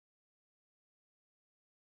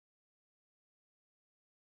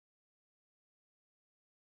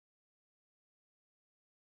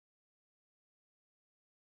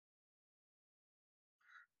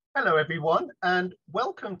Hello, everyone, and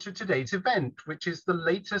welcome to today's event, which is the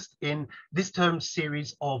latest in this term's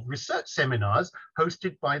series of research seminars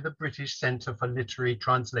hosted by the British Centre for Literary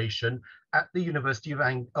Translation at the University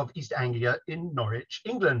of East Anglia in Norwich,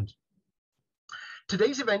 England.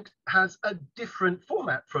 Today's event has a different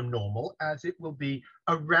format from normal, as it will be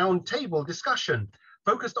a roundtable discussion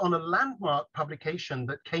focused on a landmark publication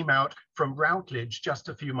that came out from Routledge just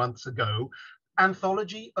a few months ago,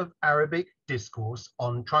 Anthology of Arabic Discourse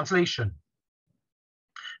on Translation.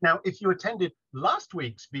 Now, if you attended last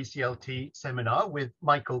week's BCLT seminar with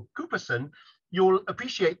Michael Cooperson, you'll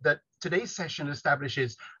appreciate that today's session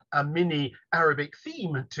establishes a mini Arabic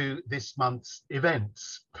theme to this month's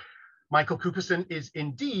events. Michael Cooperson is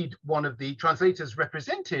indeed one of the translators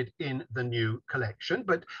represented in the new collection,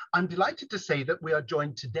 but I'm delighted to say that we are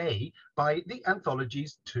joined today by the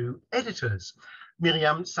anthology's two editors,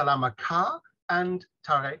 Myriam Salama-Carr and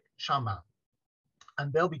Tarek Shamma,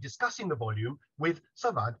 and they'll be discussing the volume with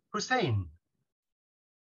Sawad Hussain.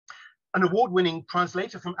 An award-winning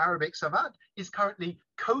translator from Arabic, Sawad is currently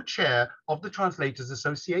co-chair of the Translators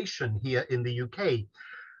Association here in the UK.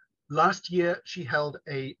 Last year, she held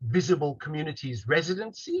a Visible Communities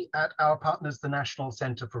residency at our partners, the National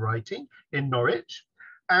Centre for Writing in Norwich.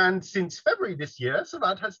 And since February this year,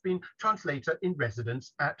 Sawad has been translator in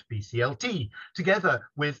residence at BCLT, together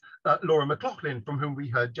with Laura McLaughlin, from whom we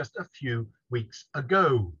heard just a few weeks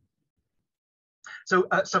ago. So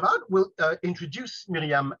Sawad will introduce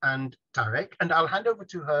Myriam and Tarek, and I'll hand over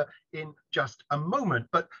to her in just a moment.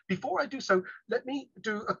 But before I do so, let me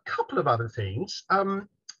do a couple of other things.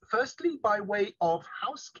 Firstly, by way of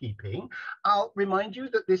housekeeping, I'll remind you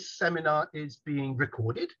that this seminar is being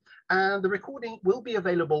recorded, and the recording will be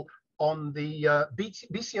available on the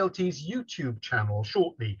BCLT's YouTube channel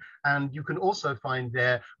shortly. And you can also find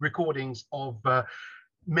there recordings of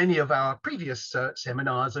many of our previous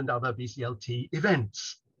seminars and other BCLT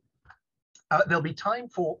events. There'll be time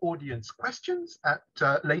for audience questions at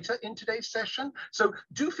later in today's session. So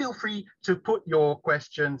do feel free to put your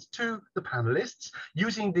questions to the panelists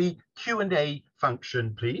using the Q&A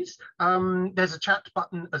function, please. There's a chat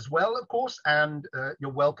button as well, of course, and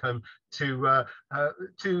you're welcome to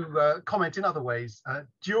comment in other ways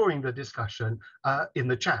during the discussion in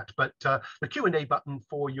the chat. But the Q&A button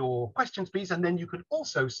for your questions, please, and then you can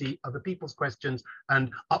also see other people's questions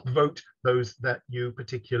and upvote those that you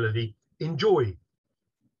particularly enjoy.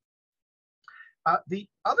 The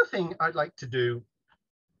other thing I'd like to do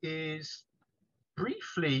is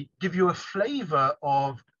briefly give you a flavor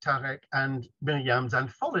of Tarek and Myriam's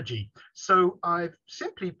anthology. So I've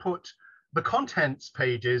simply put the contents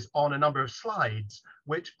pages on a number of slides,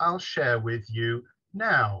 which I'll share with you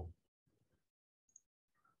now.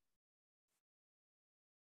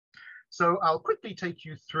 So I'll quickly take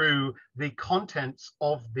you through the contents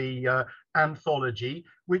of the anthology,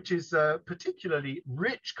 which is a particularly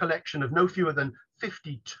rich collection of no fewer than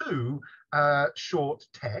 52 short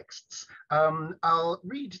texts. I'll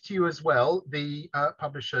read to you as well the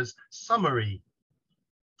publisher's summary.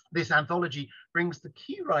 This anthology brings the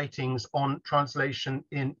key writings on translation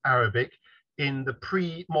in Arabic in the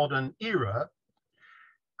pre-modern era,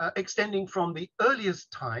 extending from the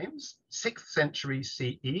earliest times, 6th century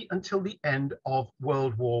CE, until the end of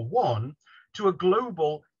World War I, to a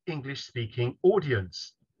global English-speaking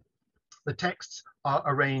audience. The texts are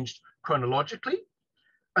arranged chronologically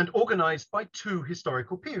and organized by two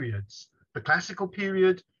historical periods, the classical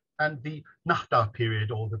period and the Nahda period,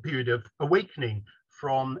 or the period of awakening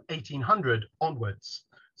from 1800 onwards.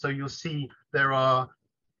 So you'll see there are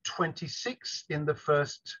 26 in the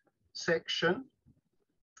first section,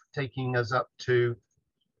 taking us up to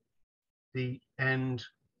the end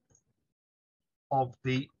of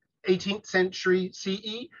the 18th century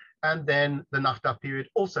CE, and then the Nahda period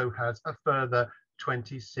also has a further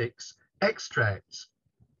 26 extracts.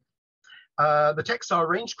 The texts are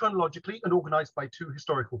arranged chronologically and organized by two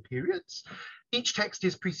historical periods. Each text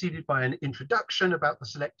is preceded by an introduction about the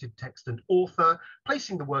selected text and author,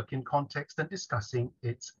 placing the work in context and discussing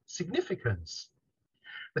its significance.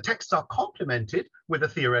 The texts are complemented with a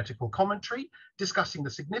theoretical commentary discussing the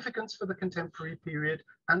significance for the contemporary period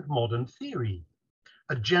and modern theory.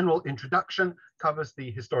 A general introduction covers the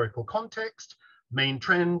historical context, main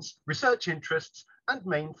trends, research interests, and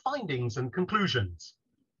main findings and conclusions.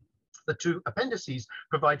 The two appendices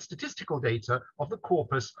provide statistical data of the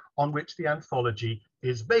corpus on which the anthology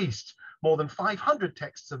is based, more than 500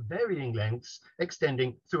 texts of varying lengths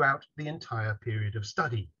extending throughout the entire period of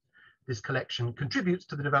study. This collection contributes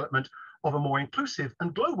to the development of a more inclusive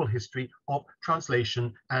and global history of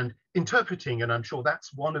translation and interpreting, and I'm sure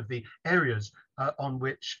that's one of the areas on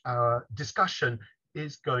which our discussion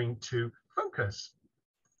is going to focus.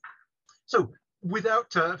 So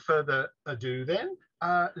without further ado then,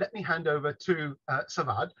 let me hand over to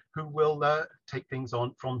Sawad, who will take things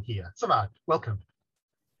on from here. Sawad, welcome.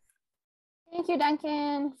 Thank you,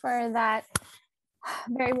 Duncan, for that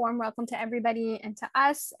very warm welcome to everybody and to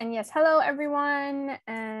us. And yes, hello everyone,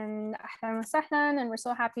 and ahlan wa sahlan, and we're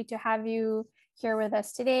so happy to have you here with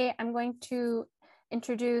us today. I'm going to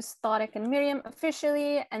introduce Tarek and Myriam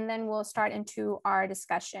officially, and then we'll start into our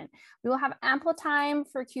discussion. We will have ample time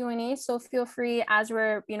for Q&A, so feel free as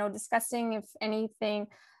we're discussing, if anything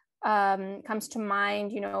comes to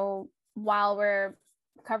mind, while we're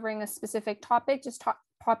covering a specific topic, just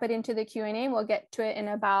pop it into the Q&A. We'll get to it in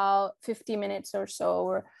about 50 minutes or so.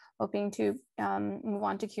 We're hoping to move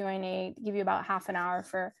on to Q&A, give you about half an hour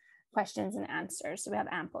for questions and answers. So we have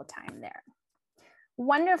ample time there.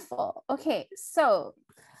 Wonderful. Okay, so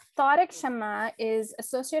Tarek Shamma is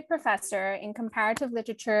Associate Professor in Comparative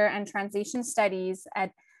Literature and Translation Studies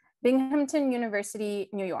at Binghamton University,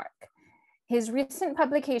 New York. His recent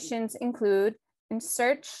publications include In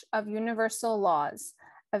Search of Universal Laws,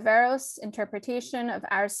 Averroes' Interpretation of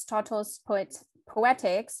Aristotle's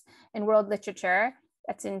Poetics in World Literature,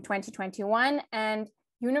 that's in 2021, and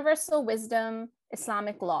Universal Wisdom,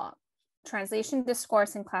 Islamic Law, Translation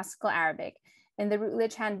Discourse in Classical Arabic, in the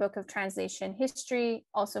Routledge Handbook of Translation History,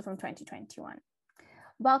 also from 2021.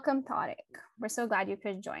 Welcome, Tarek. We're so glad you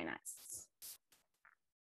could join us.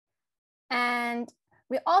 And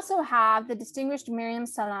we also have the distinguished Myriam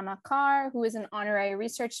Salama-Carr, who is an honorary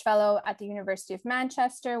research fellow at the University of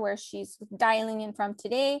Manchester, where she's dialing in from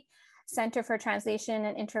today, Center for Translation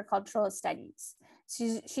and Intercultural Studies.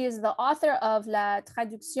 She is the author of La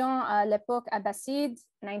Traduction à l'époque abbasside,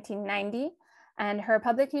 1990, and her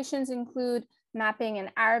publications include Mapping an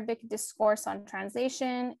Arabic Discourse on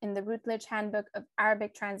Translation in the Routledge Handbook of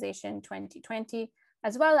Arabic Translation 2020,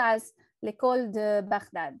 as well as L'École de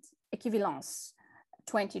Baghdad, Équivalence,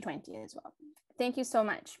 2020 as well. Thank you so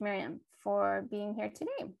much, Myriam, for being here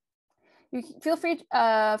today. You feel free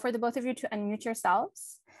for the both of you to unmute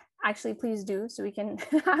yourselves. Actually, please do, so we can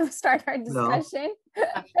start our discussion. No.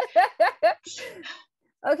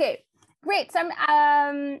 Okay, great. So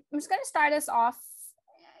I'm just going to start us off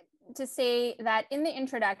to say that in the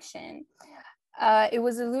introduction, it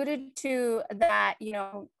was alluded to that,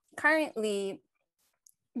 currently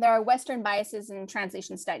there are Western biases in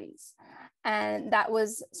translation studies. And that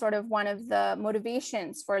was sort of one of the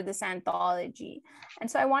motivations for this anthology. And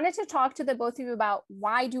so I wanted to talk to the both of you about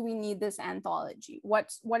why do we need this anthology?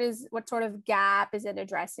 What sort of gap is it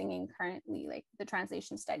addressing in currently like the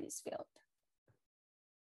translation studies field?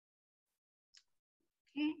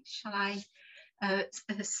 Okay, shall I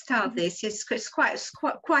start this? It's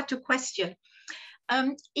quite a question.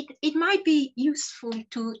 It might be useful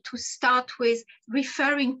to start with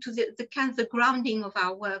referring to the grounding of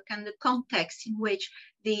our work and the context in which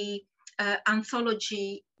the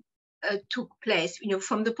anthology took place,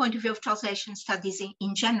 from the point of view of translation studies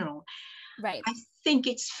in general. Right. I think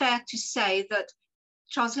it's fair to say that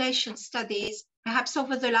translation studies, perhaps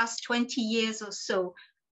over the last 20 years or so,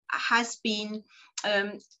 has been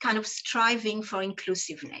kind of striving for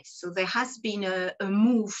inclusiveness. So there has been a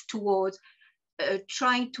move towards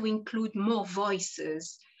trying to include more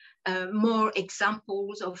voices, more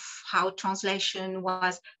examples of how translation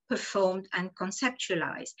was performed and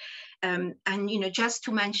conceptualized. And, just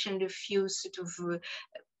to mention a few sort of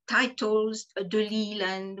titles, Delille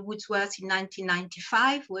and Wordsworth in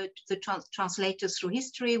 1995 were the translators through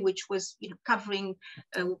history, which was covering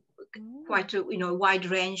quite a wide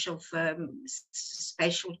range of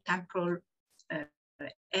spatial temporal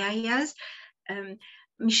areas.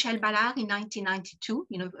 Michel Ballard in 1992,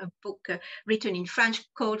 a book written in French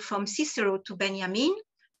called From Cicero to Benjamin,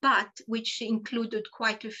 but which included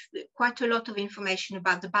quite a lot of information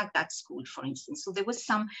about the Baghdad School, for instance. So there was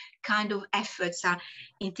some kind of efforts at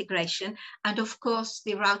integration. And of course,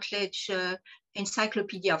 the Routledge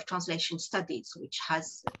Encyclopedia of Translation Studies, which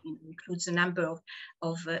has includes a number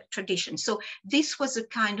of traditions. So this was a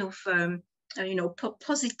kind of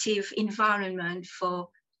positive environment for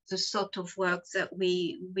the sort of work that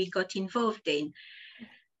we got involved in.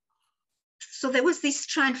 So there was this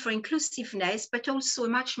trend for inclusiveness, but also a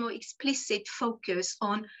much more explicit focus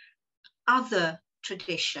on other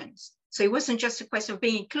traditions. So it wasn't just a question of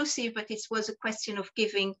being inclusive, but it was a question of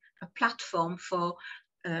giving a platform for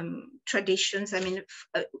traditions,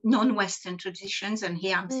 non-Western traditions. And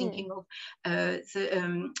here I'm thinking of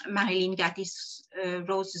Marilyn Gaddis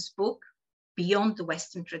Rose's book, Beyond the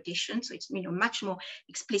Western Tradition. So it's much more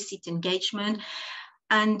explicit engagement.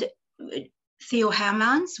 And Theo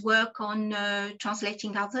Herman's work on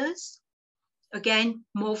translating others, again,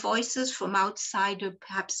 more voices from outside of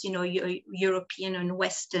perhaps, European and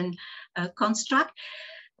Western construct.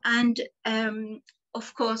 And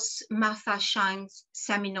of course, Martha Shine's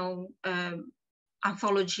seminal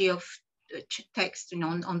anthology of text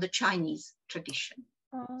on the Chinese tradition.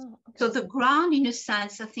 Oh, okay. So the ground, in a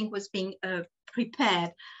sense, I think was being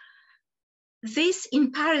prepared. This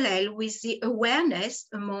in parallel with the awareness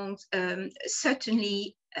among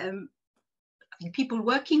certainly people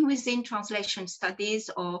working within translation studies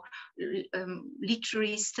or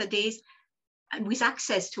literary studies and with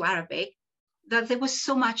access to Arabic, that there was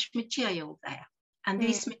so much material there. And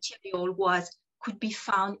this material could be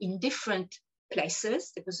found in different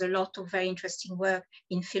places. There was a lot of very interesting work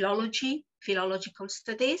in philology, philological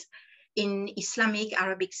studies, in Islamic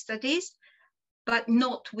Arabic studies, but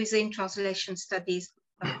not within translation studies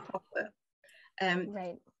proper.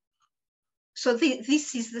 Right. So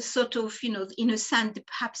this is the sort of, in a sense,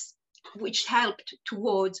 perhaps which helped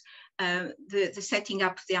towards the setting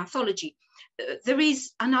up the anthology. There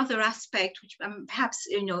is another aspect which perhaps,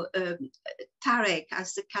 Tarek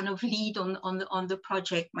as the kind of lead on the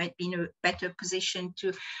project might be in a better position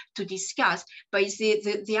to discuss, but it's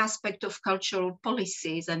the aspect of cultural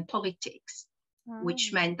policies and politics,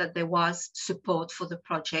 which meant that there was support for the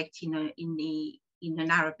project in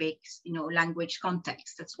an Arabic, language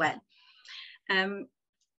context as well. I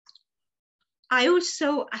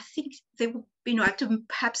think there would, at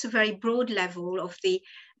perhaps a very broad level of the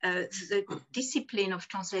discipline of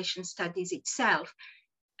translation studies itself,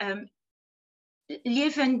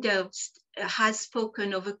 Leeuwenhoek has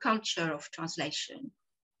spoken of a culture of translation.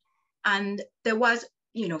 And there was,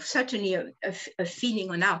 certainly a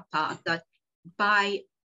feeling on our part that by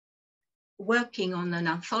working on an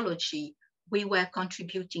anthology, we were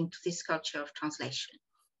contributing to this culture of translation.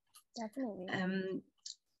 Definitely.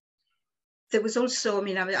 There was also,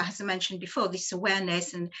 as I mentioned before, this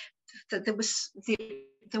awareness, and that there was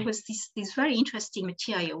this very interesting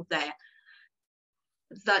material there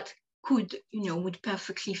that would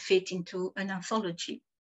perfectly fit into an anthology.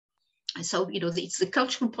 And so, it's the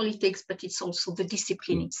cultural politics, but it's also the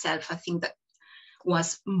discipline itself, I think, that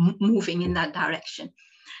was moving in that direction.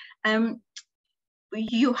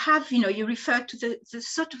 You refer to the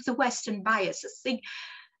sort of the Western bias.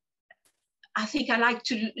 I think I like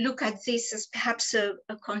to look at this as perhaps a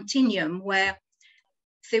continuum where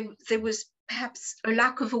there was perhaps a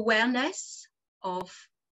lack of awareness of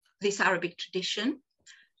this Arabic tradition.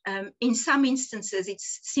 In some instances,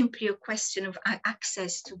 it's simply a question of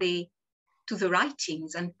access to the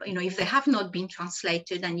writings. And, if they have not been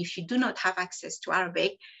translated, and if you do not have access to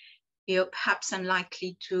Arabic, you're perhaps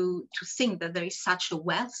unlikely to think that there is such a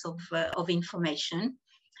wealth of information.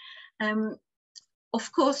 Of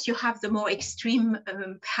course, you have the more extreme,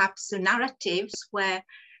 perhaps the narratives where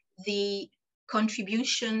the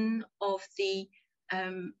contribution of the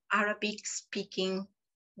Arabic-speaking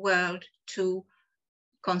world to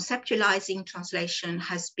conceptualizing translation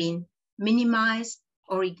has been minimized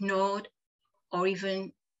or ignored, or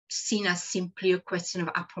even seen as simply a question of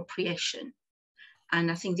appropriation. And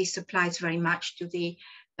I think this applies very much to the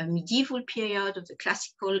medieval period of the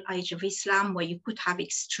classical age of Islam, where you could have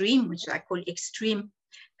extreme, which I call extreme,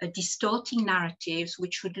 distorting narratives,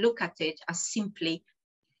 which would look at it as simply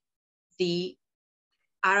the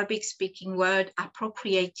Arabic-speaking world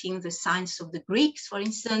appropriating the science of the Greeks, for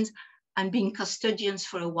instance, and being custodians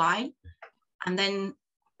for a while, and then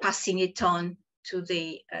passing it on to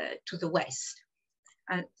the West.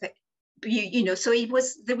 And so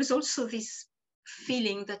there was also this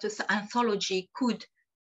feeling that the anthology could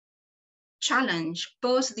challenge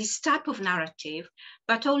both this type of narrative,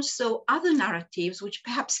 but also other narratives which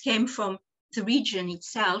perhaps came from the region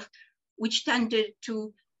itself, which tended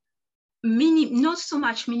to not so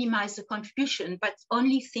much minimize the contribution, but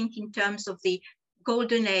only think in terms of the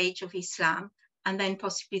golden age of Islam, and then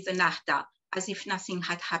possibly the Nahda, as if nothing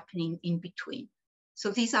had happened in between. So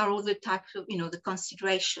these are all the types of, the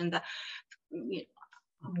consideration that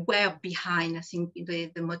were behind, I think,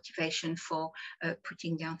 the motivation for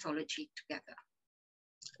putting the anthology together.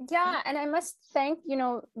 Yeah, and I must thank,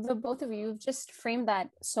 the both of you. You've just framed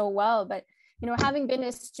that so well. But, having been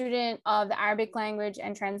a student of the Arabic language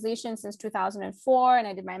and translation since 2004, and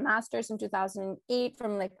I did my master's in 2008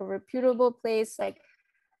 from like a reputable place,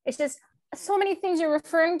 it's just so many things you're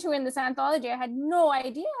referring to in this anthology I had no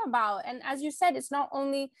idea about. And as you said, it's not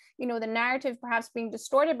only, the narrative perhaps being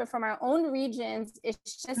distorted, but from our own regions,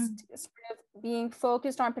 it's just sort of being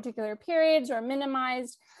focused on particular periods or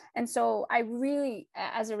minimized. And so I really,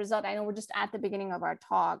 as a result, I know we're just at the beginning of our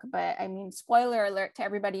talk, but I mean, spoiler alert to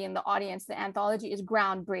everybody in the audience, the anthology is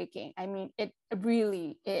groundbreaking. I mean, it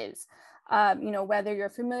really is. whether you're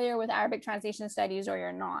familiar with Arabic translation studies or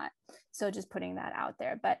you're not. So just putting that out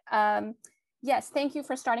there. But yes, thank you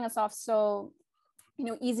for starting us off so,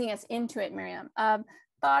 easing us into it, Myriam.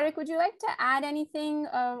 Tarek, would you like to add anything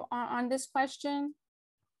on this question?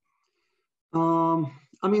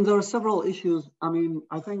 There are several issues.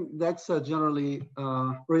 I think that's generally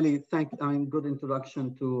really good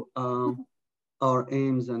introduction to our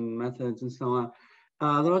aims and methods and so on.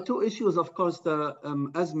 There are two issues, of course.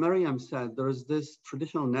 As Myriam said, there is this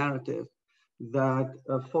traditional narrative that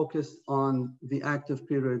focused on the active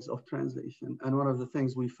periods of translation. And one of the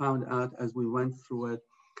things we found out as we went through it,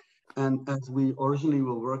 and as we originally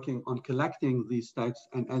were working on collecting these texts,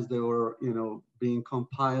 and as they were, being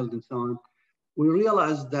compiled and so on, we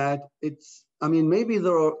realized that maybe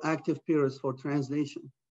there are active periods for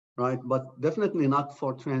translation, right? But definitely not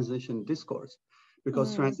for translation discourse,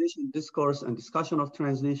 because translation discourse and discussion of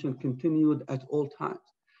translation continued at all times,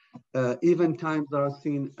 even times that are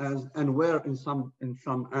seen as, and were in some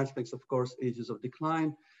aspects, of course, ages of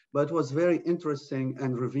decline. But it was very interesting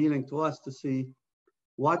and revealing to us to see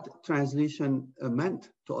what translation meant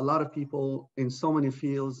to a lot of people in so many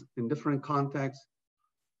fields, in different contexts,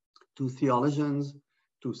 to theologians,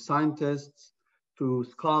 to scientists, to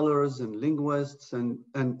scholars and linguists,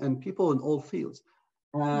 and people in all fields,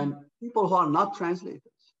 and people who are not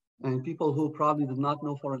translators, and people who probably did not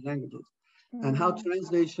know foreign languages, and how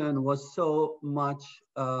translation was so much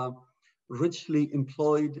richly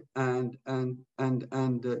employed and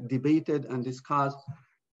debated and discussed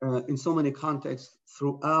in so many contexts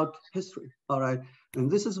throughout history. All right, and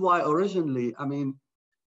this is why originally,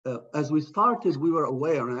 as we started, we were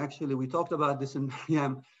aware, and actually we talked about this, and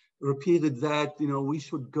Myriam repeated that, we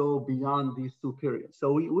should go beyond these two periods.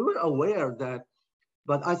 So we were aware that,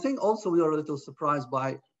 but I think also we were a little surprised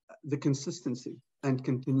by the consistency and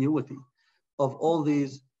continuity of all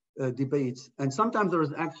these debates. And sometimes there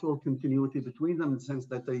is actual continuity between them in the sense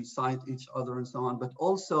that they cite each other and so on, but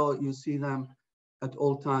also you see them at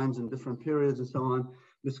all times in different periods and so on,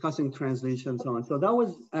 discussing translation and so on. So that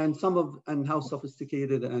was, and how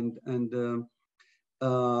sophisticated and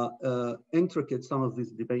intricate some of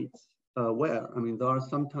these debates were. There are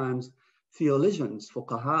sometimes theologians,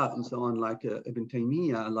 fuqaha and so on, like Ibn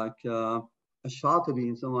Taymiyyah, like Ash-Shatibi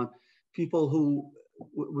and so on, people who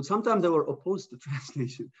sometimes they were opposed to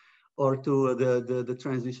translation or to the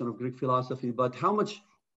translation of Greek philosophy, but how much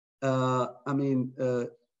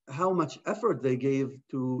effort they gave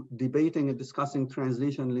to debating and discussing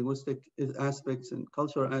translation, linguistic aspects and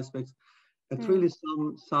cultural aspects at really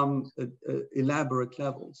some elaborate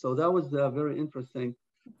level. So that was very interesting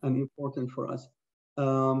and important for us.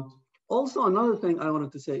 Also, another thing I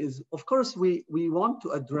wanted to say is, of course, we want to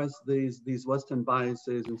address these Western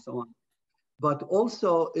biases and so on, but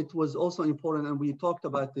also it was also important, and we talked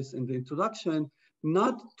about this in the introduction,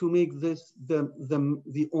 not to make this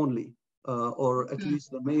the only, or at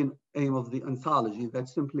least the main aim of the anthology, that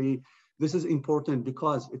simply this is important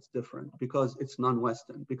because it's different, because it's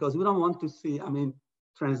non-Western, because we don't want to see,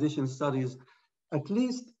 translation studies, at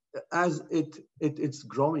least as it's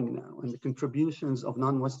growing now, and the contributions of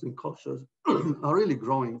non-Western cultures are really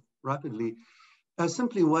growing rapidly, as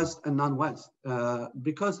simply West and non-West,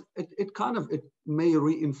 because it may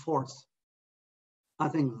reinforce, I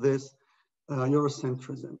think, this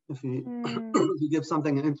Eurocentrism, if you give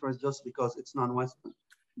something an interest just because it's non-Western.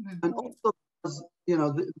 And also,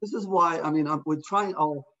 this is why, we're trying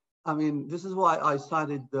this is why I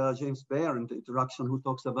cited James Baer in the introduction, who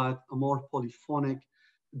talks about a more polyphonic,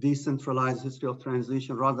 decentralized history of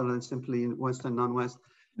translation rather than simply in West and non-West.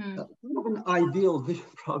 An ideal vision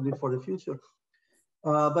probably for the future.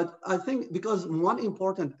 But I think because one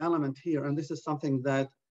important element here, and this is something that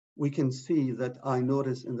we can see, that I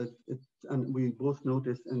noticed and we both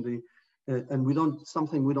noticed and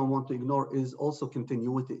something we don't want to ignore, is also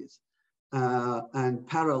continuities and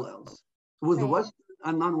parallels with the Western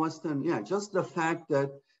and non-Western. Yeah, just the fact that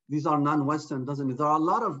these are non-Western doesn't mean there are a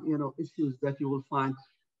lot of issues that you will find.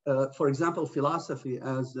 For example, philosophy,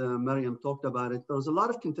 as Myriam talked about it, there was a lot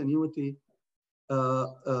of continuity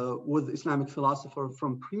with Islamic philosophers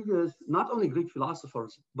from previous, not only Greek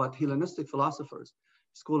philosophers, but Hellenistic philosophers,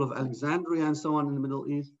 School of Alexandria and so on in the Middle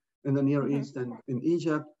East, in the Near East and in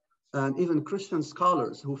Egypt, and even Christian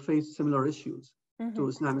scholars who faced similar issues to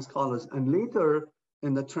Islamic scholars. And later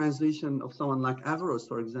in the translation of someone like Averroes,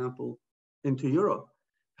 for example, into Europe,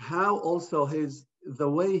 how also the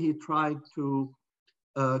way he tried to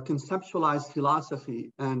conceptualize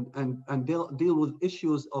philosophy and deal with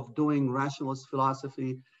issues of doing rationalist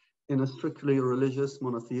philosophy in a strictly religious,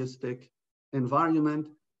 monotheistic environment.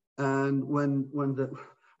 And when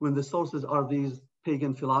the sources are these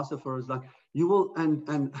pagan philosophers, like you will,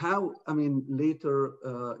 and how, I mean, later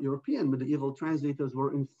European medieval translators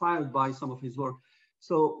were inspired by some of his work.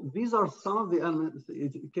 So these are some of the elements,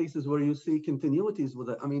 cases where you see continuities with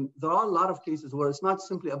it. I mean, there are a lot of cases where it's not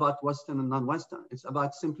simply about Western and non-Western. It's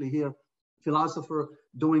about simply here, philosopher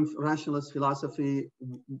doing rationalist philosophy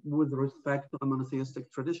with respect to a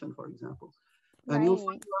monotheistic tradition, for example. And you'll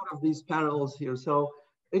find a lot of these parallels here. So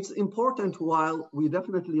it's important, while we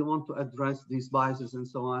definitely want to address these biases and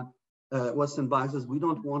so on, Western biases, we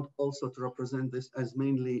don't want also to represent this as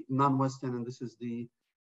mainly non-Western, and this is the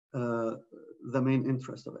main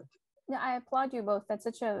interest of it. Yeah, I applaud you both. That's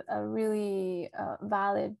such a really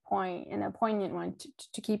valid point and a poignant one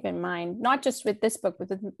to keep in mind, not just with this book, but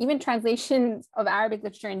with even translations of Arabic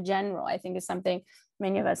literature in general. I think is something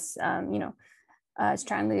many of us, as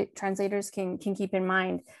translators can keep in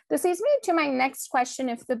mind. This leads me to my next question.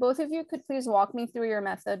 If the both of you could please walk me through your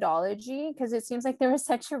methodology, because it seems like there is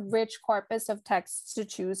such a rich corpus of texts to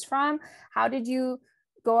choose from. How did you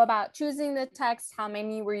go about choosing the text? How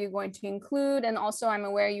many were you going to include? And also, I'm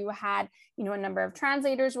aware you had, a number of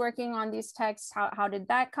translators working on these texts. How did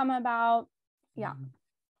that come about? Yeah.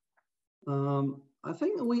 I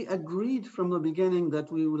think we agreed from the beginning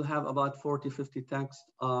that we will have about 40, 50 texts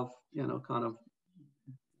of,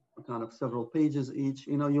 kind of several pages each.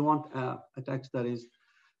 You want a text that is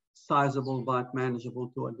sizable but manageable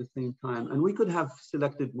too at the same time. And we could have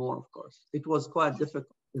selected more, of course. It was quite difficult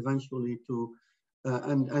eventually to,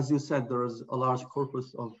 and as you said, there is a large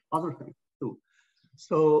corpus of other things too.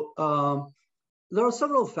 So there are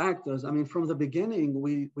several factors. I mean, from the beginning,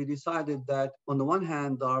 we decided that on the one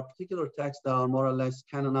hand, there are particular texts that are more or less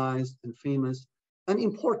canonized and famous and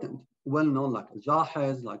important, well-known, like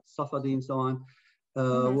Jahez, like Safadi and so on.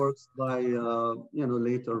 Works by,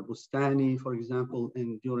 later Bustani, for example,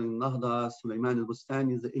 during Nahda, Sulaiman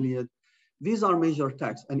al-Bustani, the Iliad. These are major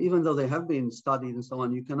texts. And even though they have been studied and so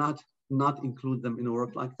on, you cannot not include them in a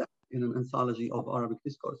work like that, in an anthology of Arabic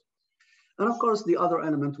discourse. And of course, the other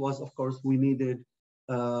element was, of course, we needed,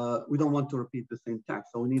 we don't want to repeat the same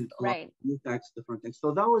text. So we needed a lot of new texts, different texts.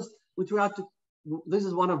 So that was, which we had to, this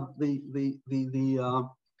is one of the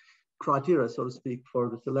criteria, so to speak, for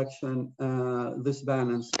the selection, this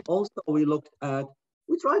balance. Also, we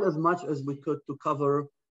tried as much as we could to cover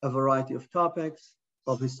a variety of topics,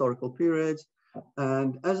 of historical periods.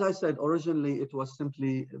 And as I said, originally, it was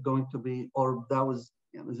simply going to be, or that was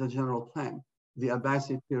the general plan, the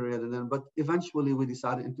Abbasid period. And then, but eventually we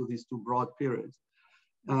decided into these two broad periods.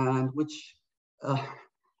 And which,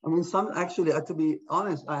 some actually, to be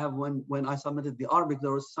honest, I have, when I submitted the Arabic,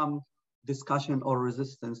 there was some discussion or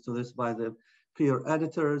resistance to this by the peer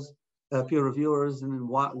editors, peer reviewers, and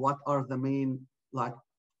what are the main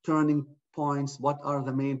turning points, what are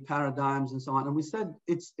the main paradigms and so on. And we said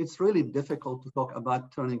it's really difficult to talk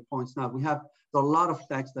about turning points now. There are a lot of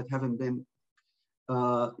texts that haven't been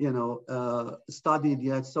studied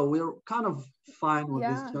yet. So we're kind of fine with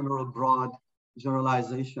this general broad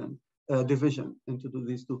generalization, division into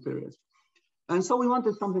these two periods. And so we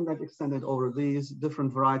wanted something that extended over these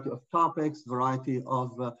different variety of topics, variety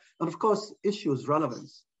of, and of course, issues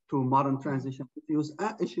relevance to modern transition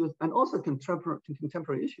issues, and also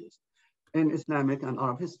contemporary issues in Islamic and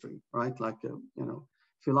Arab history, right? Like,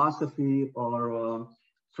 philosophy or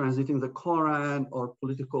translating the Quran or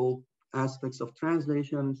political aspects of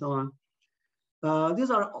translation and so on. These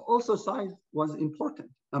are also size was important.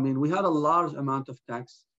 I mean, we had a large amount of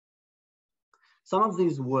text. Some of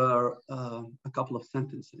these were a couple of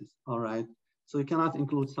sentences, all right? So you cannot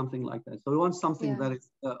include something like that. So we want something that is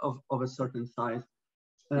of a certain size.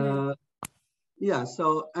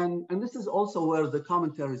 So, and this is also where the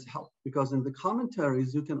commentaries help, because in the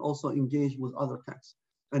commentaries, you can also engage with other texts.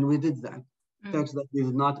 And we did that, texts that we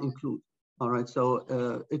did not include, all right?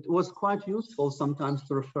 So it was quite useful sometimes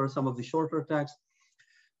to refer some of the shorter texts,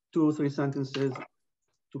 2 or 3 sentences,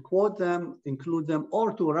 to quote them, include them,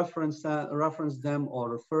 or to reference them or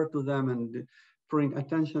refer to them and bring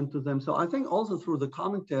attention to them. So I think also through the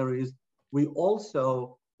commentaries, we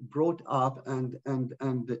also brought up and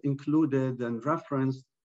included and referenced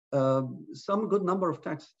some good number of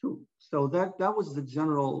texts too. So that was the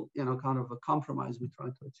general, kind of a compromise we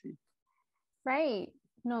tried to achieve. Right.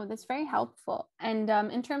 No, that's very helpful. And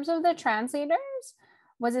in terms of the translators,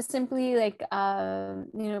 was it simply like,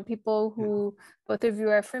 people who both of you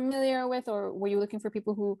are familiar with, or were you looking for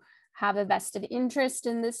people who have a vested interest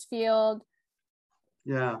in this field?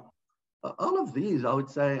 Yeah, all of these, I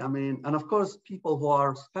would say. I mean, and of course, people who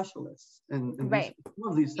are specialists in these, some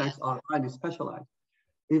of these texts are highly specialized,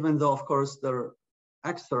 even though, of course, they're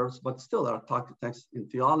excerpts, but still are taught texts in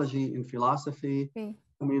theology, in philosophy,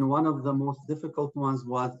 I mean, one of the most difficult ones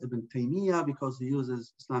was Ibn Taymiyyah because he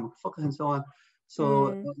uses Islamic fiqh and so on.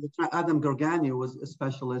 So Adam Gargani was a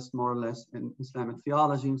specialist more or less in Islamic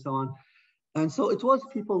theology and so on. And so it was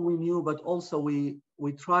people we knew, but also we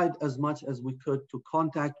tried as much as we could to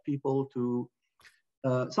contact people, to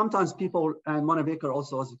sometimes people, and Mona Baker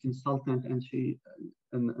also was a consultant, and she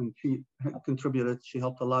contributed, she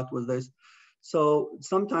helped a lot with this. So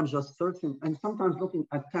sometimes just searching and sometimes looking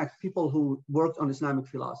at text, people who worked on Islamic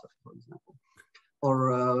philosophy, for example,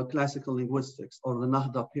 or classical linguistics, or the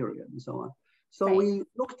Nahda period and so on. So we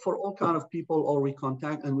looked for all kinds of people, or we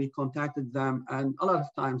contacted them, and a lot of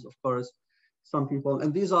times, of course, some people,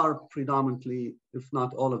 and these are predominantly, if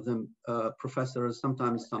not all of them, professors,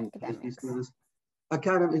 sometimes some PhD students,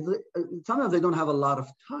 academics. Sometimes they don't have a lot of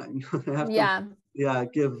time. They have to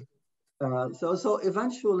give. So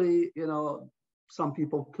eventually, you know, some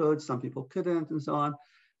people could, some people couldn't, and so on.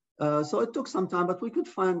 So it took some time, but we could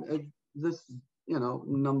find this, you know,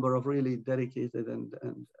 number of really dedicated and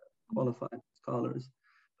qualified scholars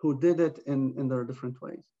who did it in their different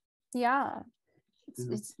ways. Yeah.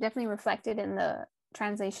 It's definitely reflected in the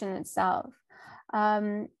translation itself.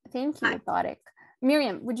 Thank you, Tarek.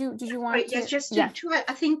 Myriam, did you want to? Yes, just to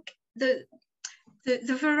I think the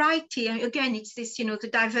variety, again, it's this, you know, the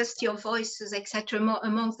diversity of voices, etc.,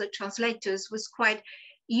 amongst the translators was quite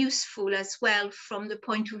useful as well from the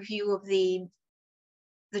point of view of the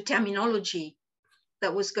terminology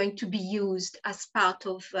that was going to be used as part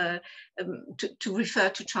of to refer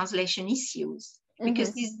to translation issues.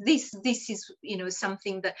 Because this is, you know,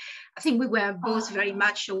 something that I think we were both very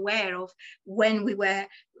much aware of when we were,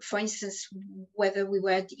 for instance, whether we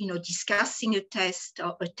were, you know, discussing a text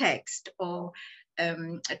or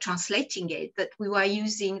translating it, that we were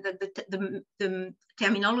using the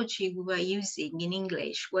terminology we were using in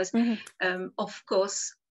English was, of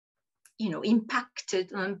course, you know,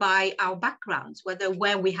 impacted by our backgrounds,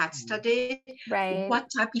 where we had studied, what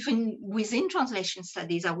type, even within translation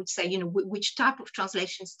studies, I would say, you know, which type of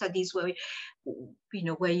translation studies were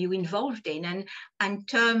you involved in, and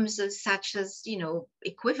terms such as, you know,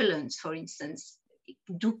 equivalence, for instance,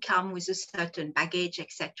 do come with a certain baggage,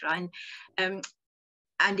 etc. And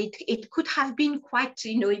it could have been quite,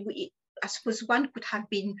 you know, I suppose one could have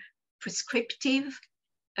been prescriptive.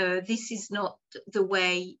 This is not the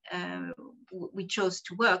way we chose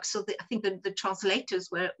to work. So I think that the translators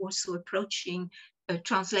were also approaching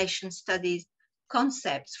translation studies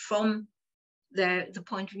concepts from the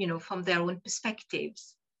point, you know, from their own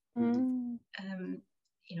perspectives. You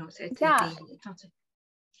know,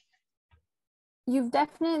 You've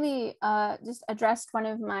definitely just addressed one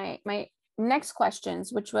of my next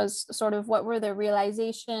questions, which was sort of what were the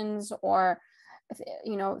realizations or,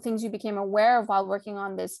 you know, things you became aware of while working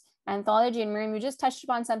on this anthology. And Myriam, you just touched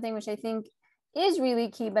upon something which I think is really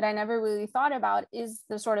key, but I never really thought about, is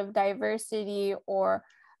the sort of diversity or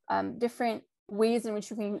different ways in which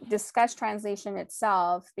you can discuss translation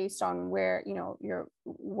itself based on where, you know,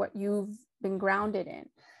 what you've been grounded in.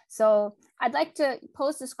 So I'd like to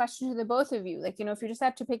pose this question to the both of you. Like, you know, if you just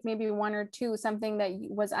had to pick maybe one or two, something that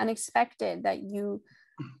was unexpected that you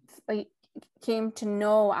came to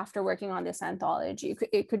know after working on this anthology.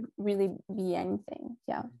 It could really be anything.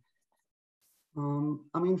 Yeah.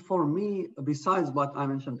 I mean, for me, besides what I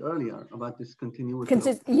mentioned earlier about this continuity,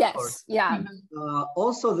 yes, yeah.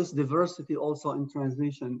 Also this diversity also in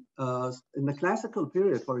translation in the classical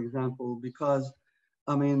period, for example, because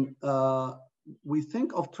I mean, we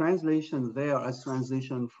think of translation there as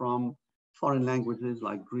translation from foreign languages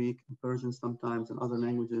like Greek and Persian sometimes and other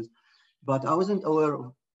languages, but I wasn't aware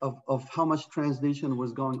of how much translation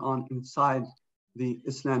was going on inside the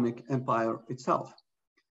Islamic Empire itself.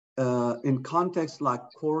 In contexts like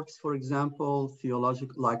courts, for example,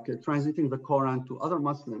 theological, like translating the Quran to other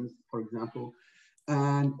Muslims, for example,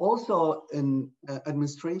 and also in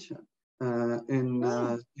administration, in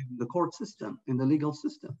the court system, in the legal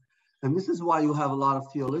system. And this is why you have a lot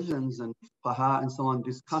of theologians and fuqaha and so on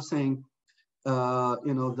discussing,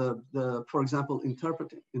 you know, for example,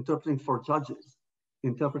 interpreting for judges,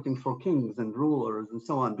 interpreting for kings and rulers and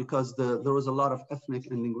so on, because there was a lot of ethnic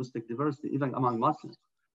and linguistic diversity, even among Muslims.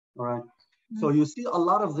 All right. So you see a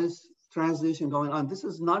lot of this translation going on. This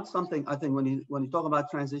is not something, I think, when you talk about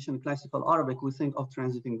translation in classical Arabic, we think of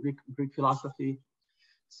translating Greek philosophy,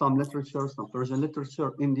 some literature, some Persian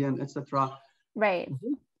literature, Indian, etc. Right.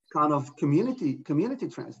 Kind of community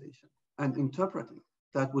translation and interpreting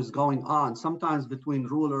that was going on, sometimes between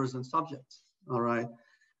rulers and subjects. All right.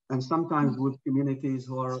 And sometimes with communities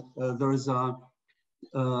where there is a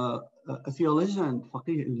theologian,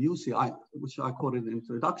 Faqih al-Yusi, which I quoted in the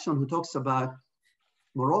introduction, who talks about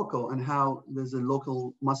Morocco, and how there's a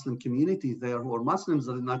local Muslim community there who are Muslims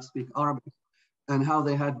that did not speak Arabic, and how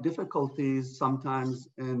they had difficulties sometimes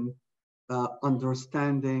in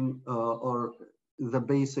understanding or the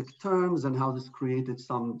basic terms, and how this created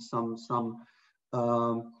some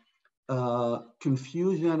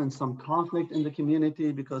confusion and some conflict in the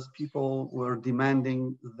community, because people were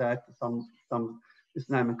demanding that some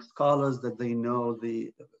Islamic scholars that they know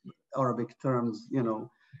the Arabic terms,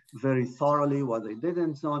 very thoroughly, while they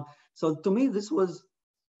didn't, so on. So to me, this was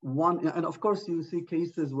one, and of course you see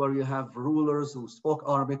cases where you have rulers who spoke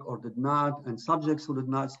Arabic or did not, and subjects who did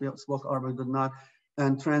not spoke Arabic, did not,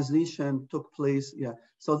 and translation took place. Yeah.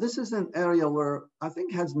 So this is an area where I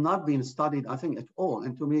think has not been studied, I think, at all.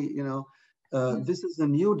 And to me, this is a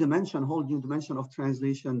new dimension, whole new dimension of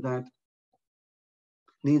translation that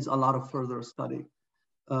needs a lot of further study.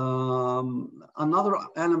 Another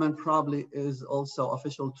element probably is also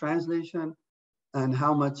official translation, and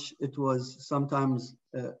how much it was sometimes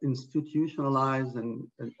institutionalized and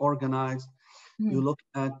organized. You look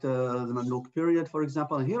at the Mamluk period, for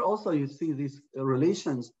example, and here also you see these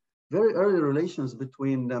relations, very early relations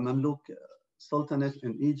between the Mamluk Sultanate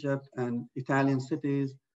in Egypt and Italian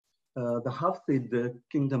cities, the Hafsid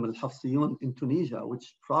kingdom, al-Hafsiyun in Tunisia,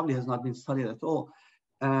 which probably has not been studied at all,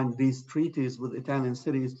 and these treaties with Italian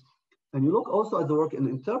cities. And you look also at the work in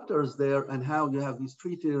interpreters there, and how you have these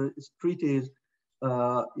treaties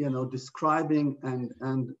describing and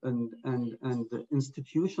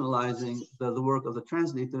institutionalizing the work of the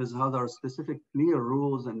translators, how there are specific clear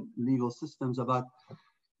rules and legal systems about.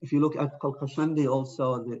 If you look at Qalqashandi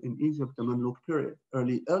also in Egypt, the Mamluk period,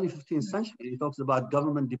 early 15th century, he talks about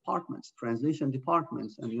government departments, translation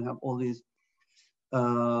departments, and you have all these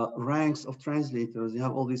ranks of translators. You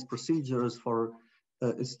have all these procedures for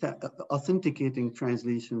authenticating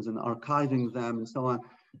translations and archiving them and so on.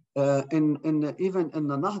 Even in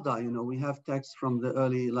the Nahda, we have texts from the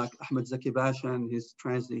early, like Ahmed Zaki Basha and his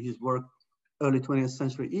work, early 20th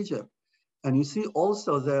century Egypt. And you see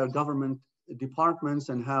also their government departments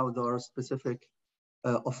and how there are specific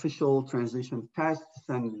official translation tests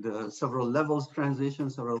and several levels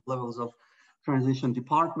translations, several levels of translation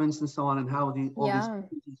departments and so on, and how all these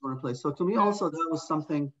procedures were in place. So to me also, that was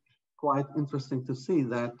something quite interesting to see,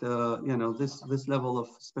 that this level of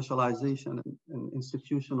specialization and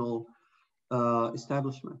institutional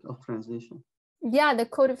establishment of translation. Yeah, the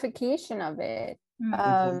codification of it.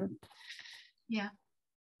 Exactly. Yeah.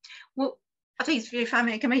 Well, I think if I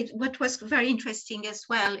may, what was very interesting as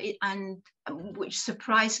well, and which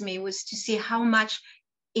surprised me, was to see how much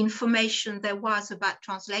information there was about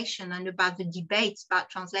translation and about the debates about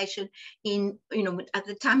translation in, at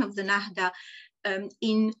the time of the Nahda,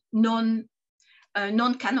 in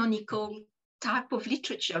non-canonical type of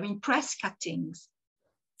literature, in press cuttings.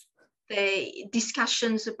 The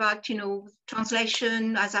discussions about,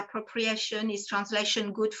 translation as appropriation. Is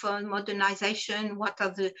translation good for modernization? What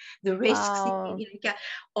are the risks? Wow.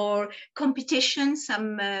 Or competition,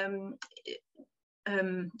 some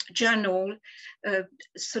journal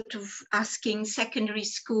sort of asking secondary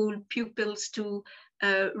school pupils to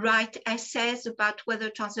write essays about whether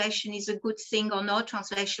translation is a good thing or not,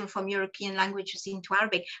 translation from European languages into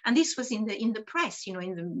Arabic. And this was in the press, in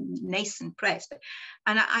the nascent press.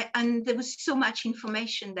 And there was so much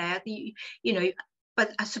information there,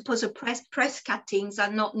 but I suppose press cuttings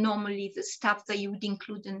are not normally the stuff that you would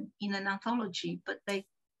include in an anthology, but it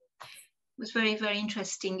was very, very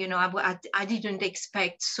interesting. I didn't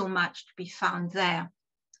expect so much to be found there.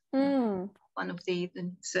 One of the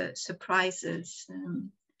surprises.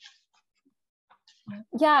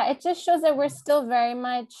 Yeah, it just shows that we're still very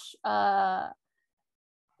much,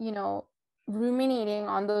 ruminating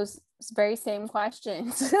on those very same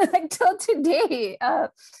questions like till today.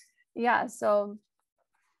 Yeah, so,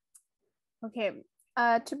 okay,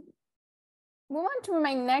 to move on to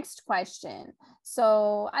my next question.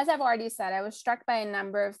 So as I've already said, I was struck by a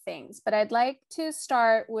number of things, but I'd like to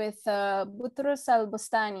start with Boutros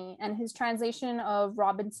al-Bustani and his translation of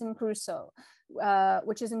Robinson Crusoe,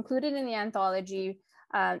 which is included in the anthology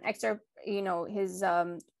excerpt, his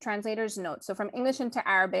translator's note. So from English into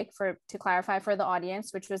Arabic, to clarify for the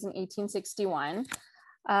audience, which was in 1861.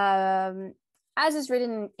 As is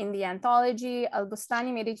written in the anthology,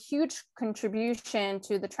 al-Bustani made a huge contribution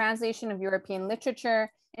to the translation of European literature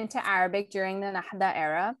into Arabic during the Nahda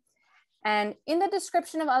era. And in the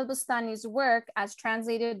description of al-Bustani's work as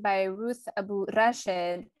translated by Ruth Abu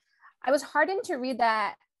Rashid, I was heartened to read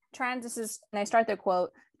that, and I start the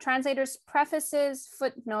quote, translators' prefaces,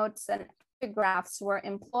 footnotes, and epigraphs were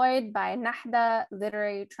employed by Nahda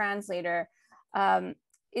literary translator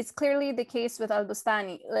it's clearly the case with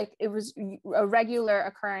Al-Bustani. Like, it was a regular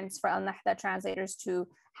occurrence for Al-Nahda translators to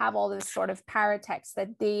have all this sort of paratext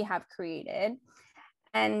that they have created.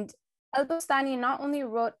 And Al-Bustani not only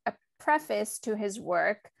wrote a preface to his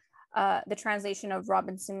work, the translation of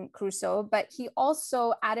Robinson Crusoe, but he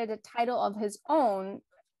also added a title of his own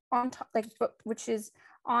on top, like, which is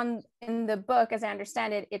on in the book, as I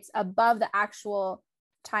understand it, it's above the actual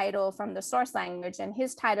title from the source language, and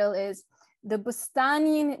his title is The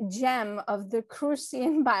Bustanian Gem of the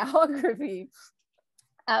Crusoean Biography,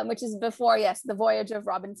 which is before, yes, the voyage of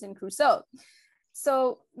Robinson Crusoe.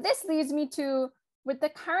 So this leads me to, with the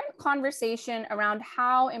current conversation around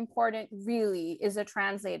how important really is a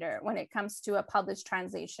translator when it comes to a published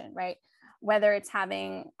translation, right? Whether it's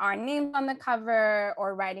having our names on the cover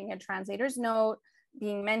or writing a translator's note,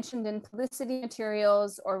 being mentioned in publicity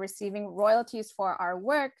materials, or receiving royalties for our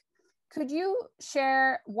work. Could you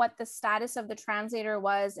share what the status of the translator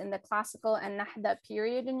was in the classical and Nahda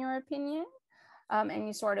period, in your opinion?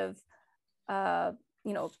 Any sort of,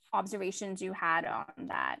 observations you had on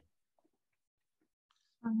that?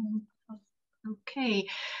 Okay.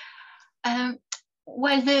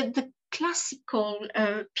 Well, the classical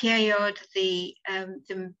period, the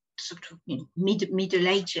sort of Middle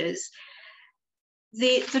Ages,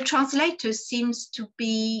 the translator seems to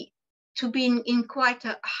be in quite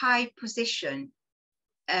a high position.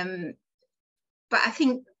 But I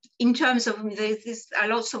think in terms of, there's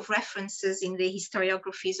lots of references in the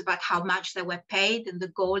historiographies about how much they were paid and the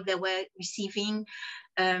gold they were receiving,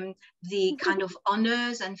 the kind of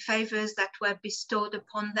honors and favors that were bestowed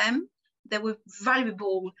upon them. They were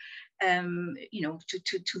valuable, to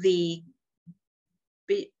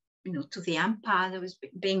the empire that was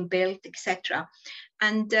being built, etc.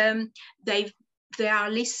 And they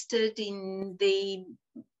are listed in the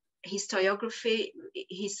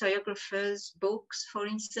historiographers' books, for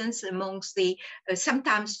instance, amongst the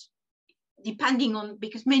sometimes depending on,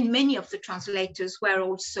 because many of the translators were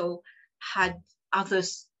also had other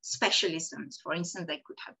specialisms. For instance, they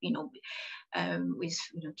could have to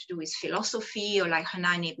do with philosophy, or like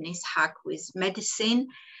Hanan ibn Ishaq with medicine.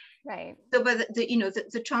 Right. So, but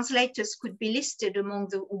the translators could be listed among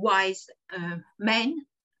the wise men,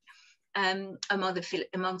 amongst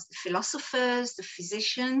the philosophers, the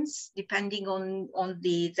physicians, depending on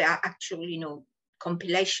the actual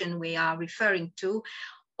compilation we are referring to,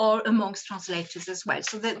 or amongst translators as well.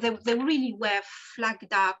 So they really were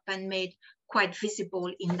flagged up and made quite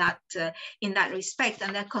visible in that respect,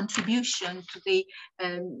 and their contribution to the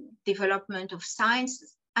development of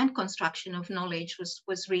science and construction of knowledge was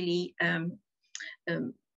really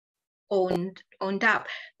owned up.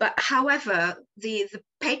 But however, the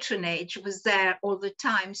patronage was there all the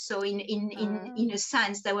time. So in a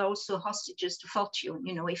sense, they were also hostages to fortune.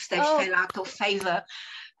 If they fell out of favor,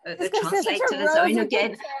 the translators. I mean,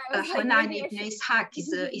 again, Hanan ibn Ishaq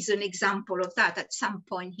is an example of that. At some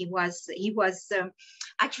point, he was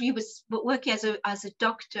working as a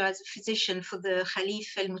doctor, as a physician for the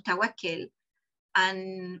Khalif al-Mutawakkil.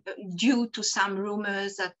 And due to some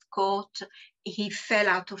rumors at court, he fell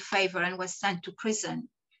out of favor and was sent to prison.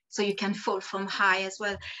 So you can fall from high as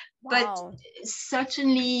well. Wow. But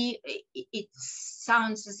certainly it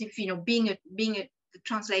sounds as if, the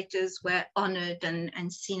translators were honored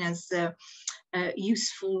and seen as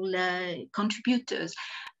useful contributors.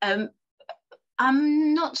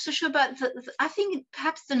 I'm not so sure about I think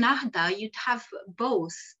perhaps the Nahda, you'd have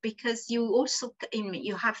both, because you also,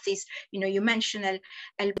 you have this, you mentioned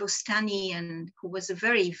Al-Bustani, and who was a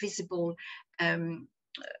very visible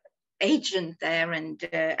agent there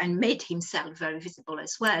and made himself very visible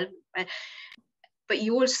as well. But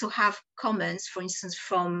you also have comments, for instance,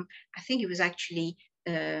 from, I think it was actually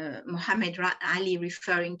Muhammad Ali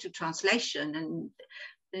referring to translation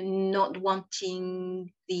and not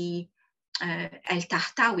wanting the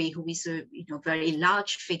El-Tahtawi, who is a very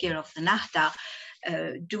large figure of the Nahda,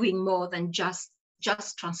 doing more than just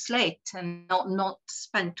translate and not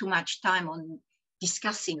spend too much time on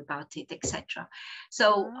discussing about it, etc.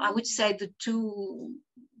 So I would say the two,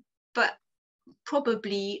 but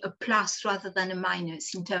probably a plus rather than a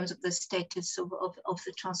minus in terms of the status of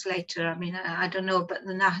the translator. I mean, I don't know, but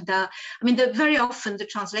the Nahda, I mean, very often the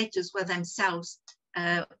translators were themselves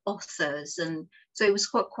authors, and so it was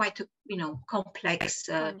quite a complex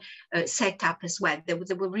setup as well. They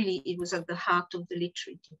were really, it was at the heart of the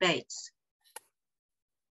literary debates.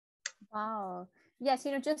 Wow. Yes,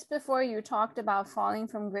 just before you talked about falling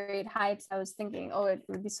from great heights, I was thinking, it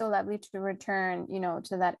would be so lovely to return,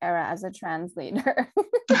 to that era as a translator.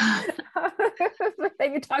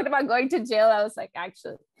 When you talked about going to jail, I was like,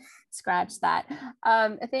 actually, scratch that.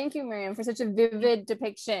 Thank you, Myriam, for such a vivid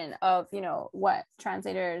depiction of, you know, what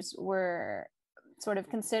translators were sort of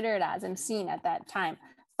considered as and seen at that time.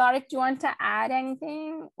 Tarek, do you want to add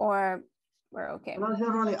anything, or we're okay? No,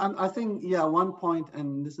 generally, I think, yeah, one point,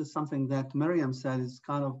 and this is something that Myriam said, is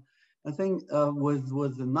kind of, I think with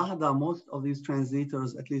the Nahda, most of these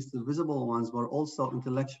translators, at least the visible ones, were also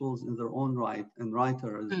intellectuals in their own right and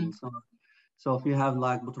writers and so on. So if you have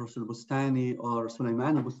like Boutros al-Bustani or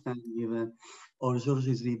Sulaiman al-Bustani even, or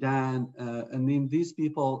Georgi Zidan, I mean, these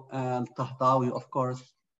people, Tahtawi, of course,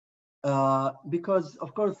 because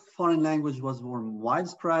of course foreign language was more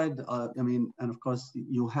widespread. I mean, and of course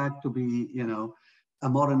you had to be, you know, a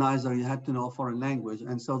modernizer, you had to know a foreign language.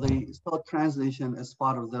 And so they saw translation as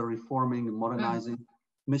part of their reforming and modernizing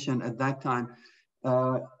mission at that time.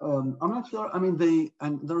 I'm not sure, I mean,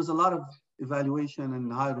 and there was a lot of evaluation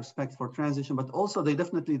and high respect for translation, but also they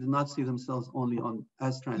definitely did not see themselves only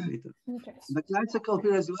as translators. In the classical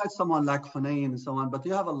periods, you had someone like Hunayn and so on, but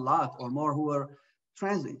you have a lot or more who were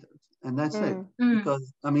translators. And that's it,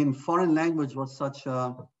 because I mean, foreign language was such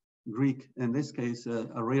a Greek, in this case,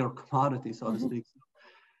 a rare commodity, so to speak.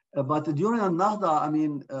 But during Al-Nahda, I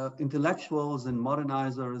mean, intellectuals and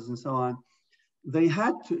modernizers and so on, they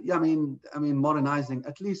had to, I mean, modernizing,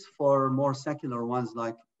 at least for more secular ones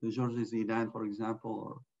like Georgi Zidan, for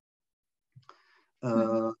example,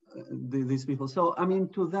 or these people. So, I mean,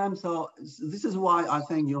 to them, so this is why I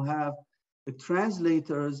think you have the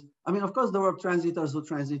translators. I mean, of course, there were translators who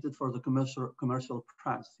translated for the commercial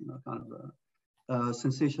press, you know, kind of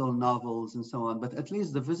sensational novels and so on. But at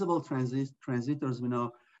least the visible translators, we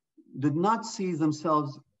know, did not see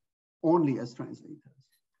themselves only as translators.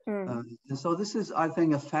 And so this is, I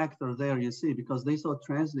think, a factor there, you see, because they saw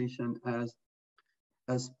translation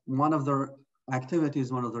as one of their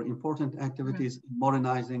activities, one of their important activities,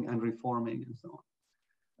 modernizing and reforming and so on.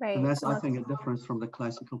 Right. And that's, I think, a difference from the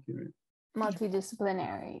classical period.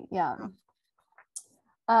 Multidisciplinary, yeah.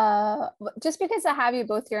 Just because I have you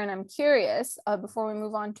both here, and I'm curious, before we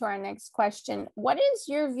move on to our next question, what is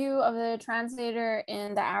your view of the translator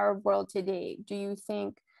in the Arab world today? Do you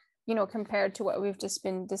think, you know, compared to what we've just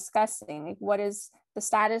been discussing, like what is the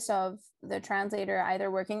status of the translator either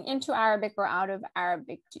working into Arabic or out of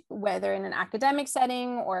Arabic, whether in an academic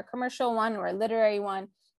setting or a commercial one or a literary one?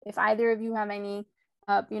 If either of you have any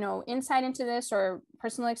you know, insight into this or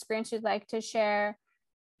personal experience you'd like to share.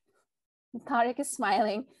 Tarek is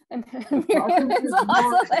smiling, and Myriam is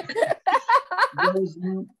also like.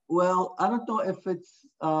 Well, I don't know if it's,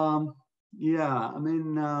 yeah, I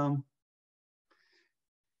mean,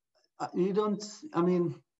 you don't, I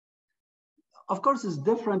mean, of course it's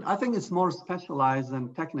different. I think it's more specialized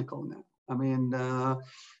and technical now. I mean,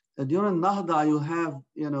 during Nahda, you have,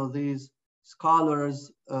 you know, these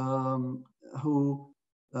scholars who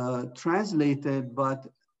translated, but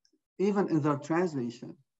even in their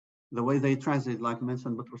translation, the way they translate, like I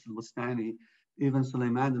mentioned, Boutros al-Bustani, even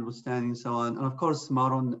Sulaiman al-Bustani, and so on. And of course,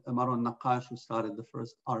 Maron Naqash, who started the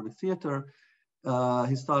first Arabic theater,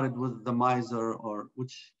 he started with The Miser, or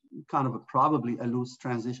which kind of probably a loose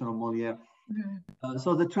translation of Molière.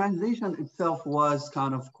 So the translation itself was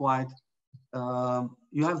kind of quite,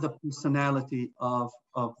 you have the personality of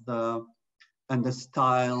the, and the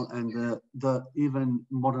style and the even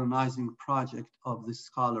modernizing project of this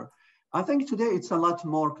scholar. I think today it's a lot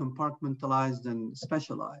more compartmentalized and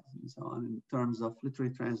specialized and so on in terms of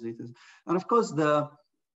literary translators. And of course, the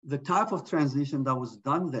type of translation that was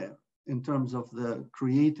done there in terms of the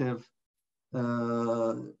creative,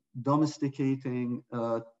 domesticating,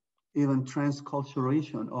 even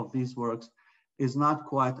transculturation of these works is not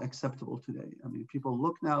quite acceptable today. I mean, people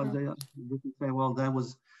look now, they can say, well, that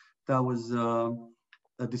was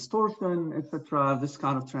a distortion, etc. This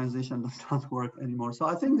kind of translation does not work anymore. So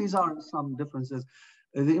I think these are some differences.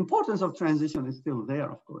 The importance of translation is still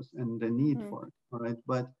there, of course, and the need for it, all right?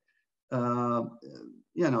 But,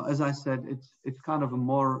 you know, as I said, it's kind of a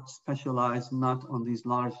more specialized, not on these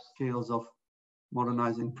large scales of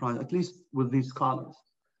modernizing projects, at least with these scholars.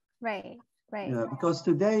 Right, right. Yeah, because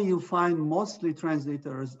today you find mostly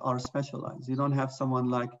translators are specialized. You don't have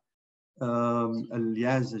someone like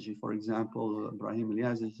Al-Yaziji, for example, Ibrahim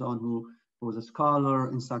Al-Yaziji, someone who was a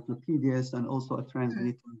scholar, encyclopedist, and also a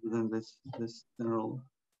translator within this general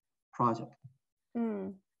project.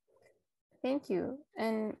 Thank you.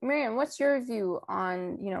 And Myriam, what's your view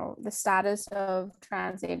on, you know, the status of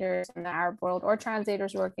translators in the Arab world, or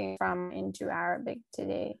translators working from into Arabic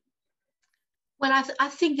today? Well, I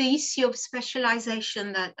think the issue of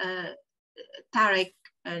specialization that Tarek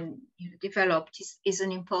developed is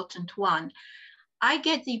an important one. I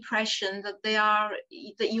get the impression that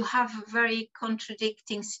that you have very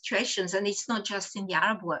contradicting situations, and it's not just in the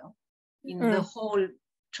Arab world. In the whole,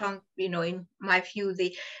 in my view,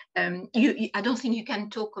 I don't think you can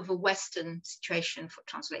talk of a Western situation for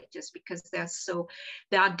translators, because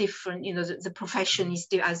they are different. The profession is,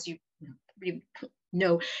 as you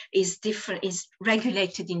know, is different, is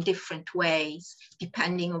regulated in different ways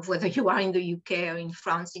depending on whether you are in the UK or in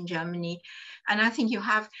France, in Germany. And I think you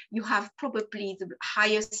have probably the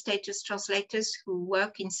higher status translators who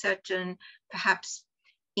work in certain perhaps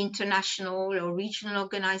international or regional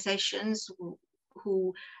organizations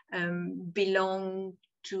who belong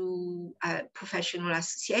to professional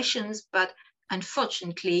associations, but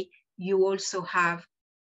unfortunately you also have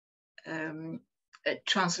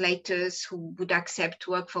translators who would accept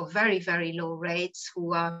work for very, very low rates,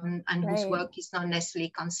 whose work is not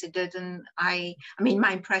necessarily considered. And I mean,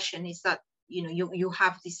 my impression is that you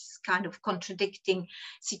have this kind of contradicting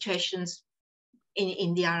situations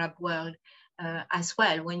in the Arab world as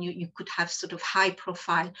well, when you could have sort of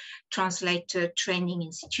high-profile translator training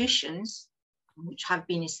institutions which have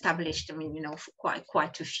been established, for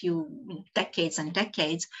quite a few decades and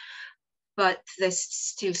decades. But there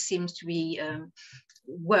still seems to be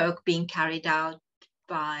work being carried out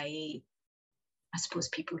by, I suppose,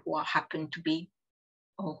 people who happen to be,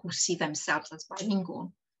 or who see themselves as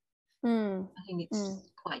bilingual. I think it's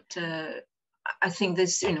quite, I think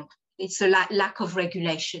there's, it's a lack of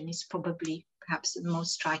regulation is probably perhaps the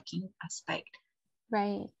most striking aspect.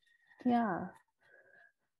 Right, yeah.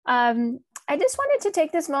 I just wanted to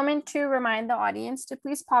take this moment to remind the audience to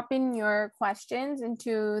please pop in your questions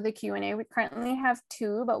into the Q&A. We currently have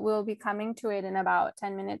 2, but we'll be coming to it in about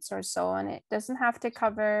 10 minutes or so. And it doesn't have to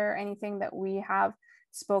cover anything that we have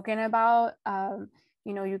spoken about.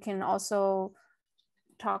 You can also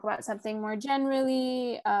talk about something more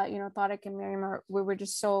generally. Tarek and Myriam, we were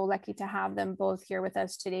just so lucky to have them both here with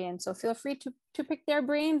us today. And so feel free to pick their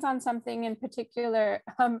brains on something in particular,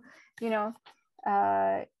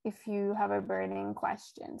 if you have a burning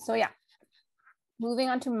question. So yeah, moving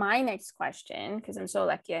on to my next question, because I'm so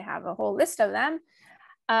lucky I have a whole list of them.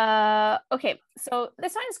 Okay, so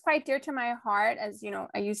this one is quite dear to my heart, as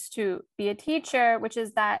I used to be a teacher, which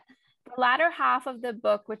is that the latter half of the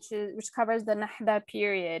book, which covers the Nahda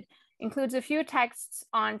period, includes a few texts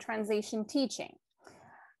on translation teaching,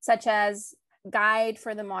 such as Guide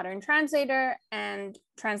for the Modern Translator and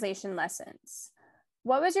Translation Lessons.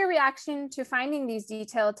 What was your reaction to finding these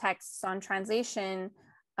detailed texts on translation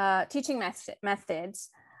teaching methods?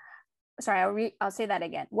 Sorry, I'll say that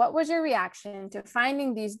again. What was your reaction to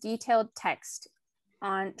finding these detailed texts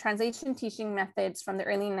on translation teaching methods from the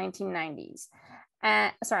early 1990s?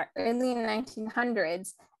 Early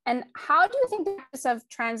 1900s. And how do you think the practice of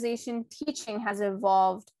translation teaching has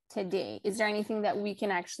evolved today? Is there anything that we can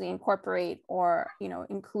actually incorporate or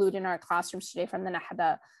include in our classrooms today from the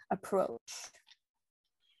Nahda approach?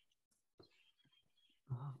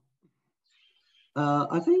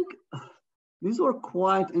 I think these were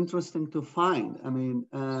quite interesting to find. They're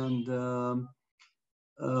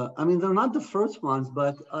not the first ones,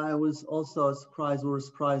 but I was also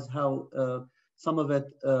surprised how some of it,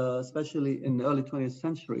 especially in the early 20th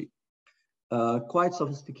century, quite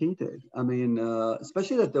sophisticated.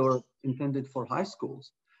 Especially that they were intended for high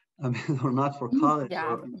schools. Or not for college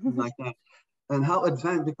or anything like that. And how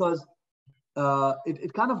advanced, because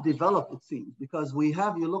it kind of developed, it seems, because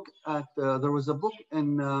you look at, there was a book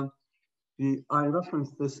I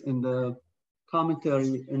referenced this in the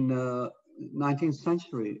commentary in the 19th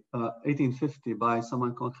century, 1850, by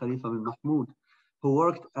someone called Khalifa bin Mahmoud, who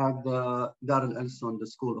worked at the Dar al-Alson, the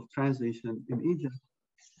School of Translation in Egypt,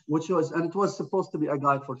 and it was supposed to be a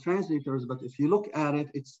guide for translators, but if you look at it,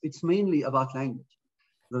 it's mainly about language.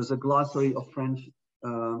 There's a glossary of French,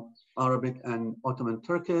 Arabic, and Ottoman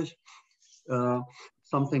Turkish,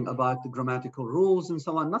 something about the grammatical rules and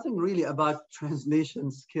so on, nothing really about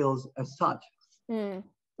translation skills as such.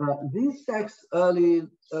 These texts, early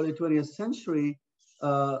 20th century,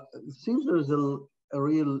 it seems there's a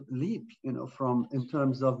real leap, in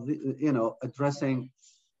terms of addressing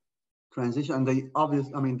translation. And they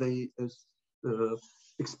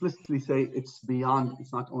explicitly say it's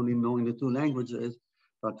not only knowing the 2 languages,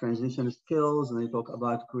 but translation skills, and they talk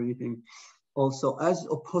about creating also, as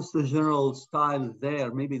opposed to the general style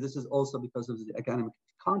there, maybe this is also because of the academic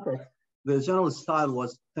context, the general style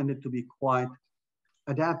tended to be quite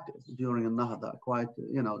adaptive during Nahda, quite,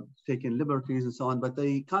 taking liberties and so on, but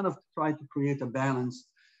they kind of tried to create a balance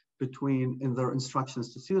between, in their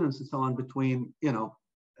instructions to students and so on, between,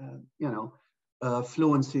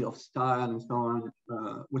 fluency of style and so on,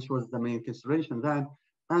 which was the main consideration then.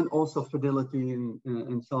 and also fidelity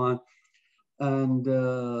and so on. And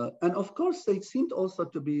of course, they seemed also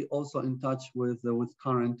to be also in touch with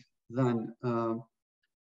current then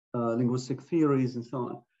linguistic theories and so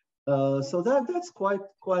on. So that's quite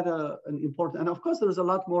an important, and of course, there's a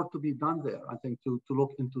lot more to be done there, I think, to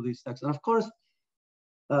look into these texts. And of course,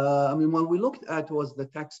 I mean, what we looked at was the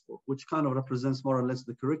textbook, which kind of represents more or less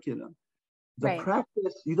the curriculum. The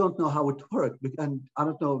practice, you don't know how it worked, and I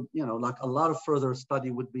don't know, you know, like a lot of further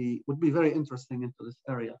study would be very interesting into this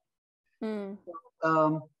area.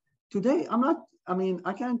 Today, I mean,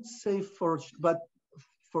 I can't say for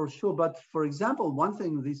sure, but for example, one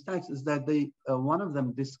thing with these texts is that one of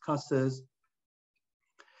them discusses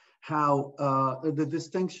how the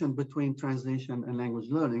distinction between translation and language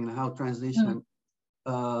learning, and how translation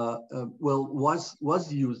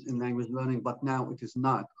was used in language learning, but now it is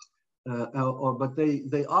not. But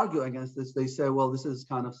they argue against this. They say, well, this is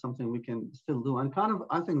kind of something we can still do, and kind of,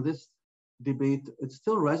 I think this debate, it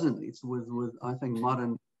still resonates with I think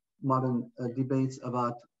modern debates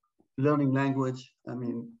about learning language. I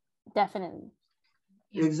mean, definitely.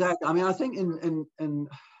 Exactly. I mean, I think in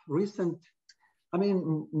recent, I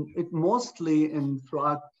mean, it mostly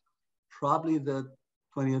throughout probably the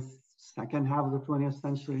second half of the 20th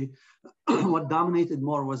century, what dominated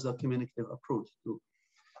more was a communicative approach to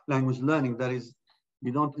language learning. That is,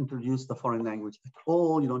 you don't introduce the foreign language at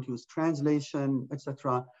all, you don't use translation,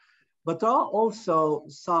 etc. But there are also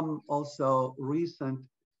some recent,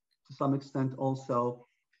 to some extent also,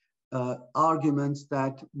 arguments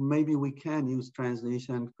that maybe we can use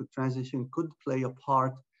translation. Translation could play a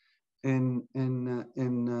part in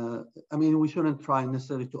I mean, we shouldn't try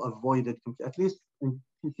necessarily to avoid it, at least in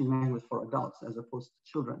teaching language for adults as opposed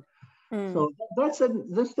to children. So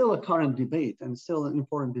there's still a current debate and still an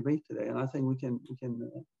important debate today, and I think we can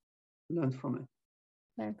learn from it.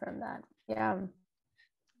 Learn from that, yeah.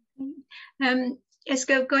 Yes,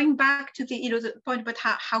 going back to the the point about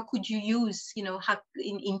how could you use how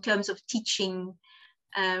in terms of teaching,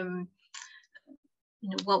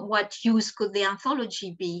 what use could the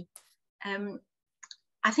anthology be?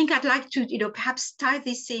 I think I'd like to perhaps tie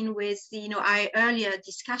this in with our earlier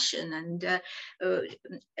discussion, and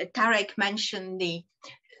Tarek mentioned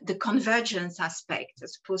the convergence aspect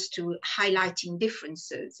as opposed to highlighting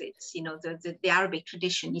differences. It's the Arabic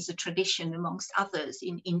tradition is a tradition amongst others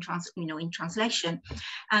in translation,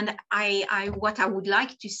 and what I would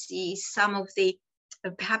like to see is some of the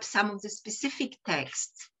perhaps some of the specific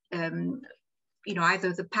texts,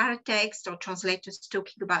 either the paratext or translators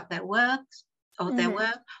talking about their works or their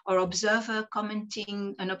work, or an observer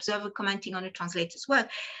commenting on a translator's work.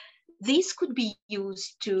 These could be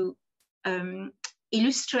used to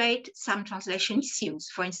illustrate some translation issues.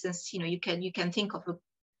 For instance, you can think of a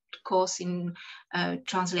course in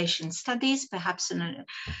translation studies, perhaps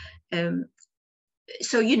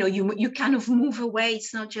so you kind of move away.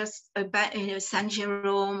 It's not just about Saint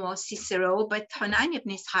Jerome or Cicero, but Hunayn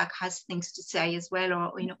ibn Ishaq has things to say as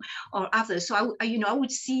well, or others. So I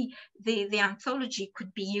would see the anthology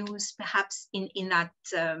could be used perhaps in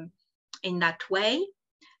that way.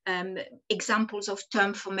 Examples of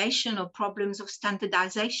term formation or problems of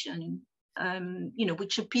standardization,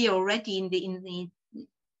 which appear already in the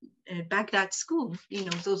Baghdad school,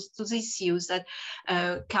 those issues that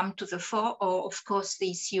come to the fore, or of course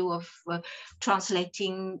the issue of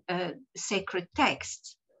translating sacred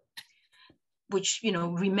texts, which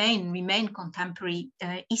remain contemporary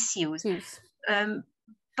issues. Yes.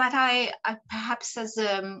 But I perhaps as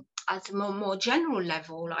a more general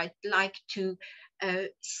level, I'd like to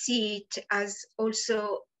see it as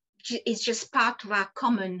also it's just part of our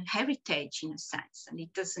common heritage in a sense, and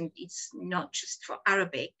it's not just for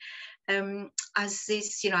Arabic. As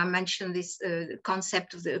this, I mentioned this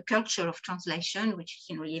concept of the culture of translation, which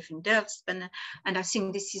even Delft, and I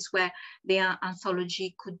think this is where the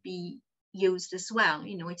anthology could be used as well.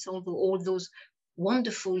 It's all those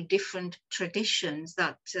wonderful different traditions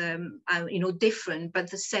that are different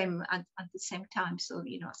but the same at the same time. So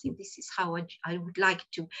I think this is how I would like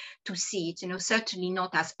to see it, certainly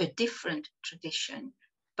not as a different tradition,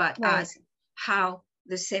 but as how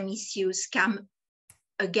the same issues come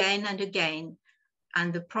again and again,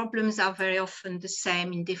 and the problems are very often the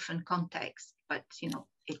same in different contexts, but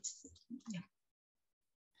it's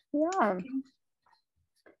Okay.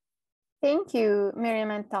 Thank you,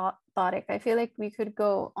 Myriam and Tarek. I feel like we could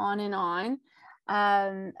go on and on,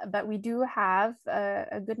 but we do have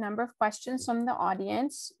a good number of questions from the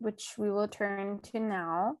audience, which we will turn to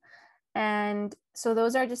now. And so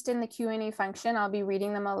those are just in the Q&A function. I'll be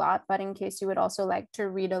reading them a lot, but in case you would also like to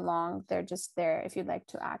read along, they're just there if you'd like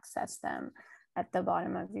to access them at the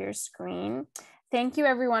bottom of your screen. Thank you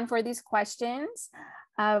everyone for these questions.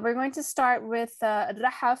 We're going to start with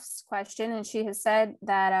Rahaf's question, and she has said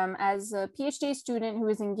that as a PhD student who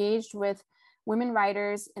is engaged with women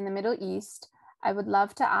writers in the Middle East, I would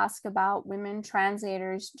love to ask about women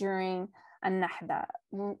translators during An-Nahda.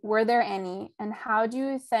 Were there any, and how do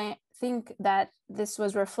you think that this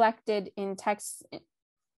was reflected in texts?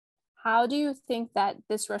 How do you think that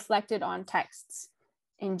this reflected on texts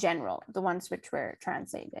in general, the ones which were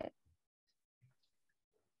translated?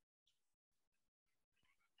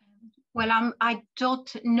 Well, I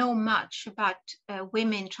don't know much about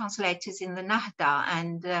women translators in the Nahda,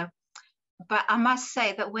 and but I must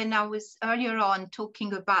say that when I was earlier on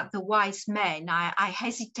talking about the wise men, I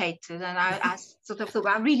hesitated, and I sort of thought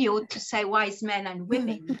I really ought to say wise men and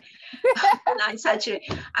women. And I actually,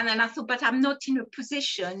 and then I thought, but I'm not in a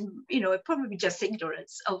position, you know, probably just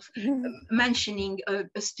ignorance of mentioning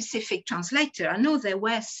a specific translator. I know there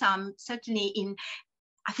were some, certainly in,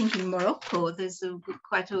 I think in Morocco, there's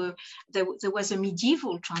there was a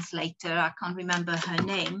medieval translator. I can't remember her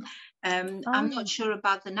name. I'm not sure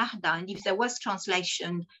about the Nahda, and if there was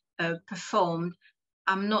translation performed,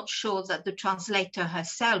 I'm not sure that the translator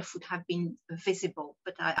herself would have been visible,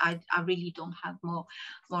 but I really don't have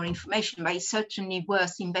more information, but it's certainly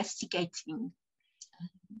worth investigating.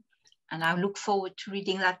 And I look forward to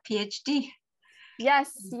reading that PhD.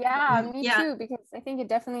 Yes, yeah, me too, because I think it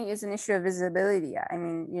definitely is an issue of visibility. I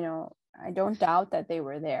mean, you know, I don't doubt that they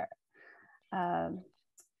were there. And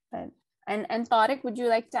Tarek, would you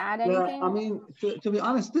like to add anything? Yeah, I mean, to be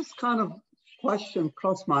honest, this kind of question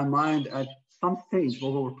crossed my mind at some stage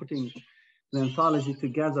while we were putting the anthology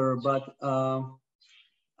together. But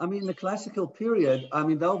I mean, the classical period, I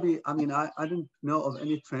mean, that'll be, I mean, I didn't know of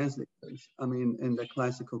any translators, I mean, in the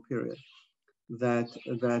classical period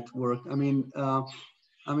that worked. I mean,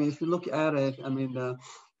 if you look at it, I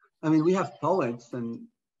mean, we have poets and,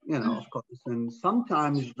 you know, of course, and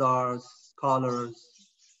sometimes there are scholars,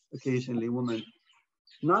 occasionally women,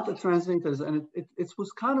 not the translators, and it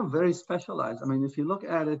was kind of very specialized. I mean, if you look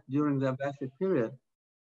at it during the Abbasid period,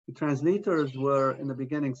 the translators were in the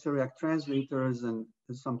beginning Syriac translators and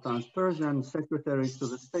sometimes Persian, secretaries to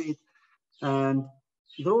the state, and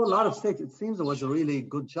there were a lot of states. It seems it was a really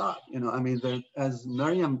good job, you know. I mean, as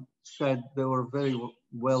Myriam said, they were very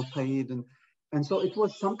well paid, and so it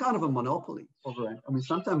was some kind of a monopoly over it. I mean,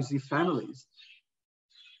 sometimes these families,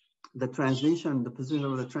 the translation, the position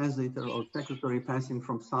of the translator or secretary passing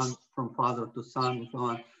from father to son and so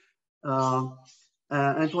on.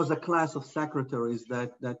 And it was a class of secretaries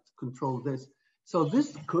that controlled this. So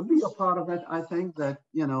this could be a part of it. I think that,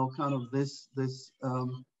 you know, kind of this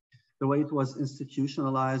the way it was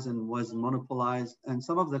institutionalized and was monopolized. And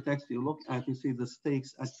some of the text you look at, you see the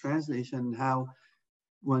stakes at translation, how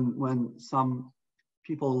when some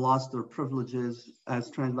people lost their privileges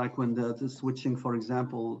as like when the switching, for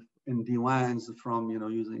example, in diwans from, you know,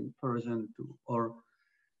 using Persian or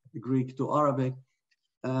Greek to Arabic.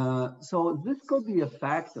 So this could be a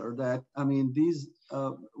factor that, I mean, these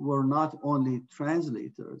were not only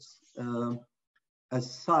translators as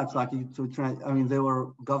such, like I mean, they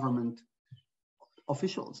were government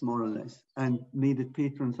officials more or less and needed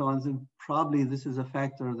patrons. So probably this is a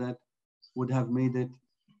factor that would have made it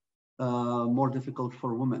more difficult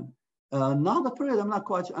for women. Now the period, I'm not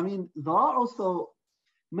quite sure. I mean, there are also,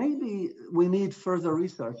 maybe we need further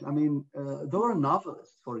research. I mean, there were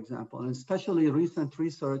novelists, for example, and especially recent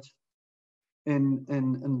research in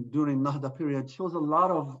during Nahda period shows a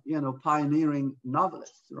lot of, you know, pioneering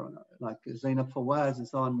novelists, like Zainab Fawaz and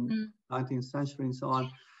so on, 19th century and so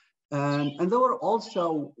on. And there were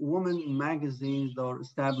also women magazines that were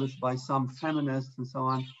established by some feminists and so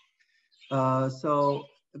on.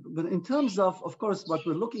 But in terms of course, what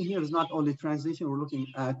we're looking here is not only translation, we're looking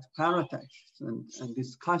at paratexts and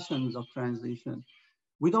discussions of translation.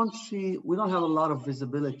 We don't have a lot of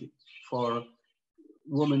visibility for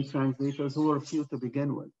women translators, who are few to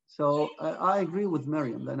begin with. So I agree with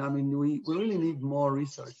Myriam that, I mean, we really need more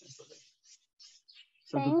research into this.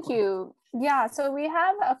 So thank you. Yeah, so we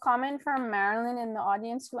have a comment from Marilyn in the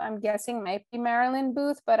audience, who I'm guessing might be Marilyn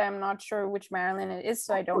Booth, but I'm not sure which Marilyn it is,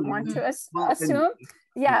 so I don't want to assume.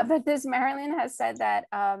 Yeah, but this Marilyn has said that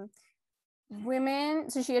women,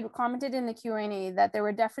 so she had commented in the Q&A that there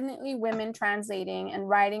were definitely women translating and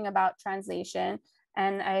writing about translation.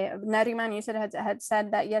 And Nariman, you had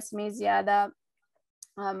said that yes, Ziada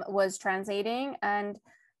was translating, and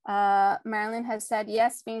Marilyn has said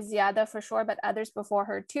yes, Ziada for sure, but others before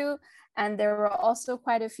her too. And there were also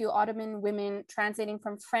quite a few Ottoman women translating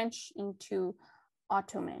from French into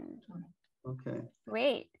Ottoman. Okay.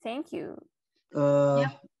 Great, thank you.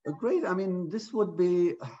 Great. I mean, this would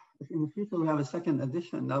be, in the future we have a second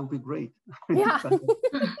edition, that would be great. Yeah.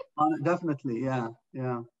 Definitely, yeah.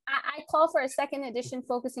 I call for a second edition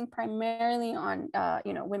focusing primarily on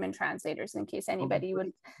women translators, in case anybody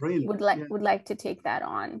would like to take that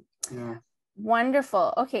on. Yeah.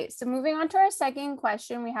 Wonderful. Okay, so moving on to our second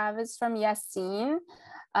question we have is from Yassine.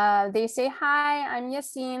 They say, hi, I'm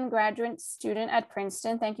Yassine, graduate student at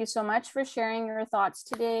Princeton. Thank you so much for sharing your thoughts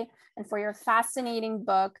today and for your fascinating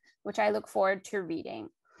book, which I look forward to reading.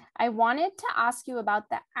 I wanted to ask you about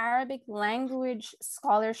the Arabic language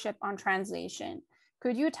scholarship on translation.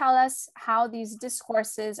 Could you tell us how these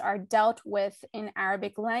discourses are dealt with in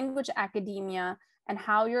Arabic language academia and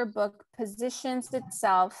how your book positions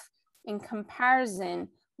itself in comparison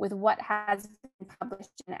with what has been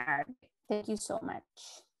published in Arabic? Thank you so much.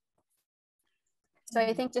 So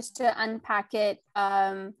I think just to unpack it,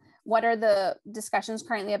 what are the discussions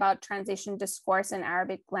currently about translation discourse in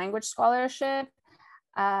Arabic language scholarship?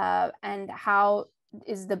 And how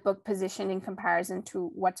is the book positioned in comparison to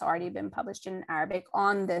what's already been published in Arabic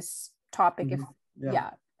on this topic?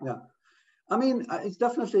 Yeah. I mean, it's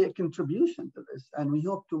definitely a contribution to this, and we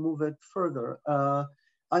hope to move it further.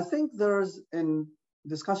 I think there's in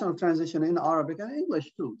discussion of translation in Arabic and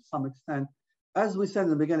English too, to some extent, as we said in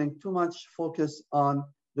the beginning, too much focus on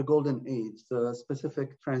the golden age, the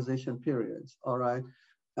specific translation periods, all right?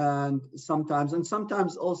 And sometimes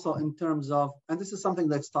also in terms of, and this is something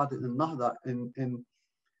that started in Nahda, in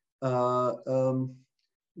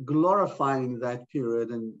glorifying that period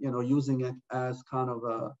and using it as kind of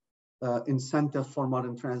a incentive for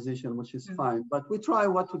modern translation, which is fine. But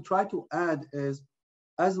what we try to add is,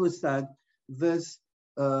 as we said, this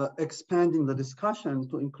expanding the discussion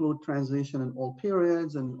to include translation in all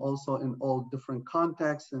periods and also in all different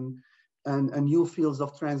contexts and new fields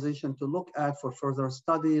of translation to look at for further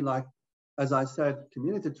study, like, as I said,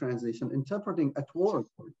 community translation, interpreting at war,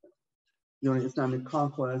 for example, Islamic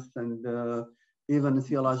conquest and even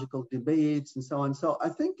theological debates and so on. So I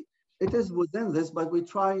think it is within this, but we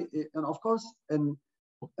try, and of course, and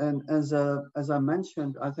as I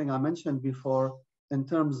mentioned, I think I mentioned before, in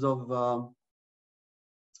terms of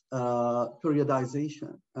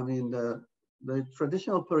periodization. I mean, the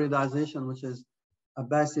traditional periodization, which is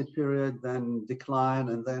Abbasid period, then decline,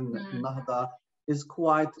 and then Nahda, is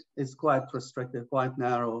quite restricted, quite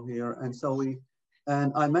narrow here. And so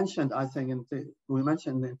I mentioned, I think, we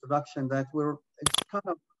mentioned in the introduction that it's kind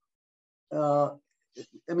of,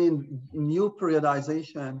 new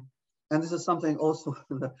periodization, and this is something also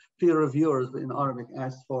the peer reviewers in Arabic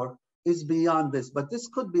asked for, is beyond this, but this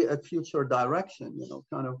could be a future direction,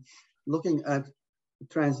 kind of looking at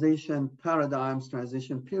translation paradigms,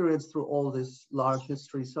 translation periods through all this large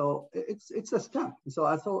history. So it's a step. So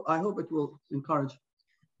I hope it will encourage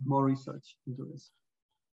more research into this.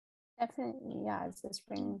 Definitely, yeah, it's a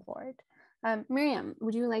springboard. Myriam,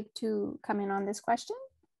 would you like to come in on this question?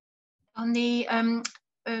 On the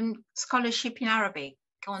scholarship in Arabic,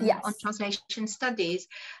 on translation studies,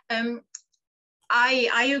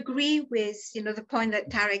 I agree with the point that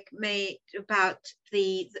Tarek made about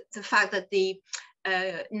the fact that the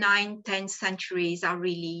 9th, 10th centuries are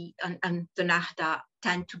really, and the Nahda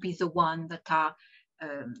tend to be the one that are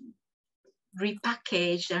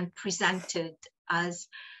repackaged and presented as,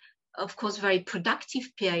 of course, very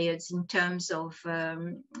productive periods in terms of,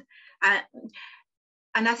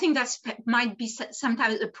 and I think that might be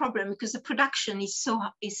sometimes a problem, because the production is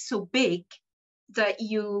so big that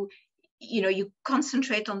you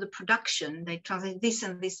concentrate on the production. They translate this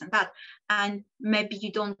and this and that, and maybe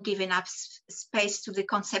you don't give enough space to the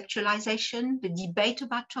conceptualization, the debate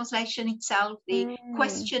about translation itself, the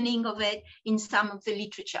questioning of it in some of the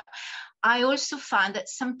literature. I also find that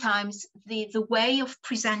sometimes the way of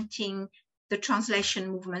presenting the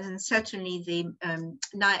translation movement, and certainly the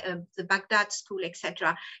Baghdad school,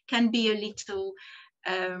 etc., can be a little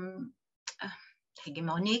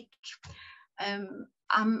hegemonic.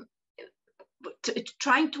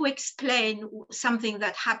 Trying to explain something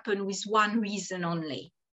that happened with one reason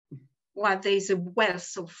only, while there's a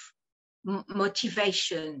wealth of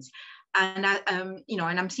motivations, and and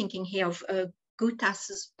I'm thinking here of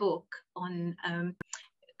Gutas's book on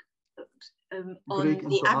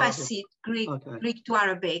the Abbasid Greek to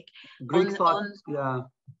Arabic, Greek thought,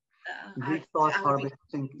 Arabic,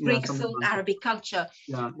 Greek thought, Arabic culture,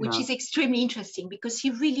 which is extremely interesting, because he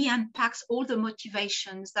really unpacks all the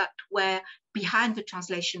motivations that were behind the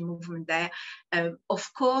translation movement there.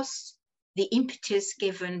 Of course, the impetus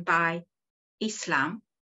given by Islam,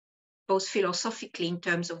 both philosophically in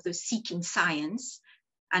terms of the seeking science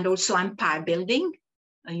and also empire building,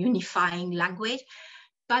 a unifying language.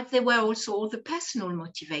 but there were also all the personal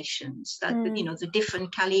motivations that, you know, the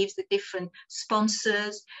different caliphs, the different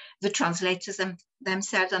sponsors, the translators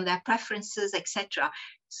themselves and their preferences, etc.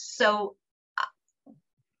 So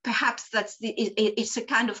perhaps it's a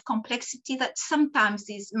kind of complexity that sometimes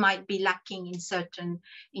might be lacking in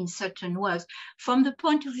certain works. From the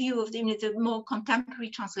point of view of the more contemporary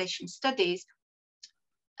translation studies,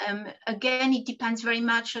 again, it depends very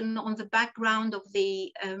much on the background of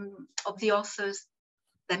the authors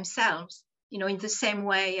themselves. You know, in the same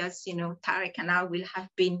way as, you know, Tarek and I will have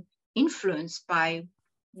been influenced by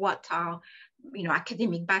what our, you know,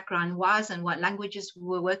 academic background was and what languages we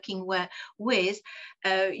were working with. You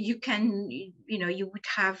would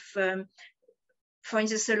have, for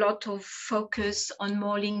instance, a lot of focus on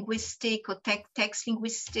more linguistic or text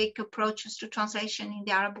linguistic approaches to translation in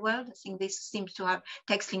the Arab world. I think this seems to have,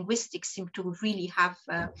 text linguistics seem to really have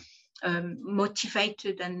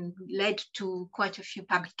motivated and led to quite a few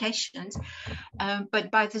publications. But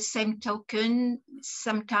by the same token,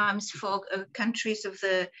 sometimes for countries of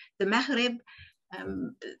the Maghreb,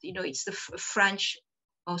 you know, it's the French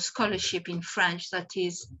or scholarship in French that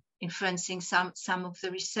is influencing some of the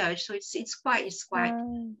research. So it's quite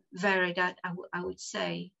varied, I would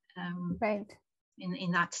say, right,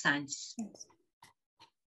 in that sense. Yes.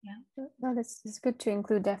 Yeah. No, it's good to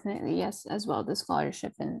include, definitely, yes, as well, the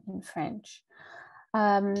scholarship in French.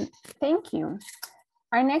 Thank you.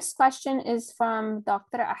 Our next question is from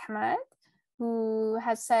Dr. Ahmed, who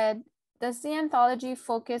has said, does the anthology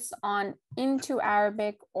focus on into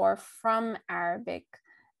Arabic or from Arabic,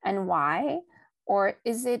 and why? Or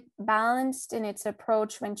is it balanced in its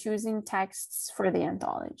approach when choosing texts for the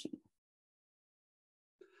anthology?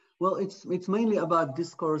 Well, it's mainly about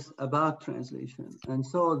discourse, about translation. And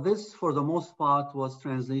so this, for the most part, was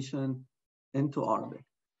translation into Arabic.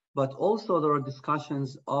 But also there are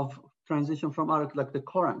discussions of translation from Arabic, like the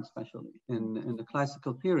Quran, especially in the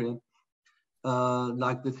classical period,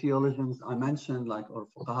 like the theologians I mentioned, or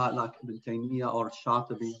fuqaha, like Ibn Taymiyyah or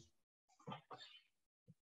Shatibi.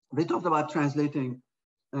 They talked about translating,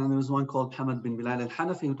 and there was one called Hamad bin Bilal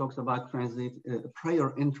al-Hanafi who talks about prayer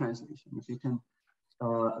in translation. If you can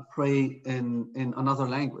pray in another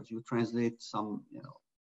language, you translate some, you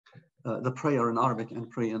know, the prayer in Arabic and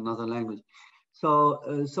pray in another language. So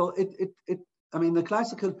I mean, the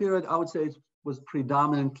classical period, I would say, it was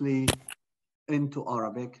predominantly into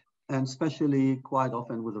Arabic, and especially quite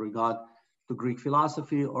often with regard to Greek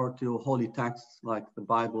philosophy or to holy texts like the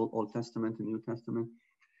Bible, Old Testament and New Testament.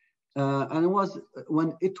 And it was,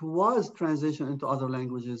 when it was transitioned into other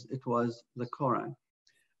languages, it was the Quran.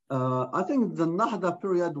 I think the Nahda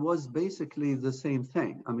period was basically the same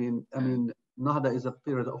thing. I mean, Nahda is a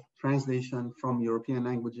period of translation from European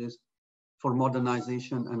languages for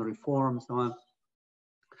modernization and reform, so on.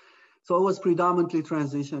 So it was predominantly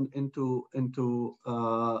transitioned into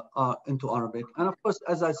Arabic. And of course,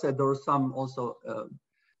 as I said, there were some also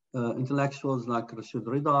intellectuals like Rashid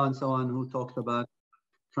Rida and so on who talked about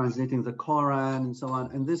translating the Quran and so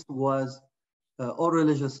on. And this was or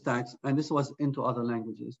religious texts, and this was into other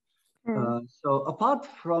languages. So apart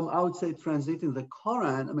from, I would say, translating the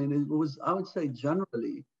Quran, I mean, it was, I would say,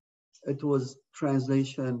 generally, it was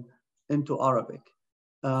translation into Arabic.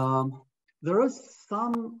 There is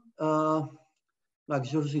some, like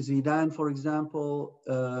Georgi Zidane, for example,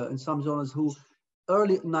 in some journals who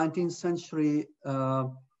early 19th century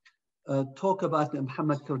talk about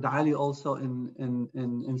Muhammad Kurd Ali also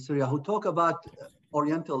in Syria, who talk about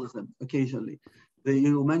Orientalism occasionally.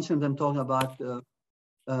 You mentioned them talking about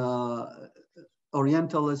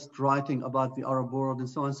Orientalist writing about the Arab world and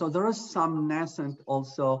so on. So there is some nascent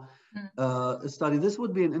also study. This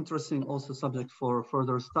would be an interesting also subject for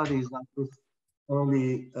further studies, like this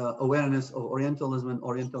early awareness of Orientalism and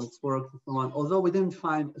Orientalist work and so on. Although we didn't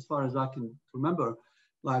find, as far as I can remember,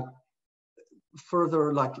 like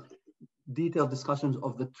further like detailed discussions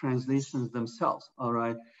of the translations themselves. All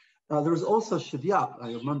right. There's also Shadiaq.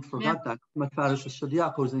 I forgot that. Ahmed Faris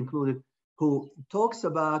Shadiaq, who's included, who talks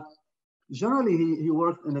about, generally he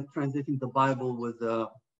worked in translating the Bible with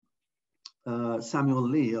Samuel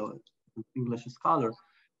Lee, an English scholar,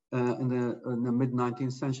 in the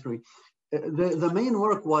mid-19th century. The main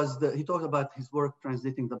work was that he talked about his work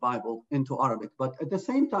translating the Bible into Arabic, but at the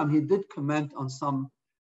same time he did comment on some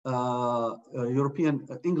European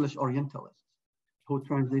English Orientalists who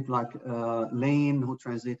translate, like Lane, who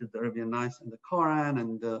translated the Arabian Nights and the Quran,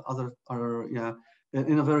 and other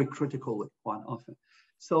in a very critical way quite often.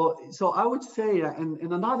 So I would say, and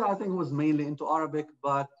another, I think, was mainly into Arabic,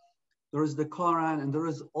 but there is the Quran, and there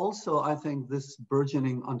is also, I think, this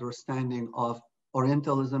burgeoning understanding of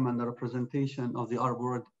Orientalism and the representation of the Arab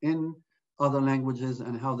world in other languages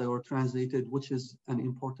and how they were translated, which is an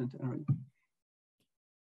important area.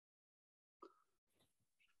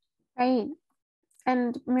 Right.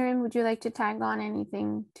 And Myriam, would you like to tag on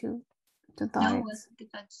anything to Tarek? No,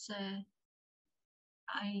 that's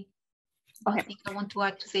I don't think I want to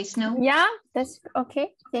add to this. No. Yeah, that's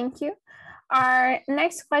okay. Thank you. Our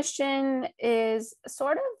next question is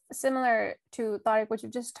sort of similar to Tarek, which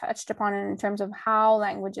you've just touched upon in terms of how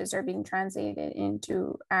languages are being translated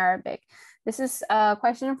into Arabic. This is a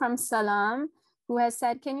question from Salam, who has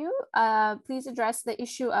said, can you please address the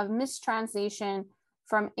issue of mistranslation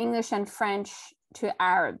from English and French to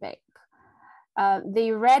Arabic?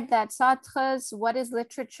 They read that Sartre's What is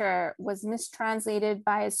Literature was mistranslated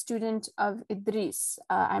by a student of Idris.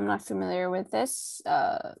 I'm not familiar with this,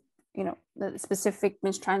 the specific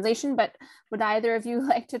mistranslation, but would either of you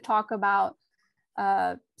like to talk about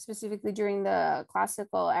specifically during the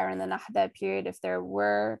classical era and the Nahda period, if there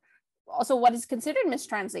were also what is considered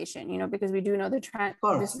mistranslation, because we do know the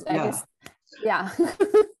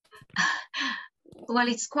Well,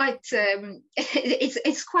 it's quite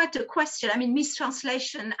it's quite a question. I mean,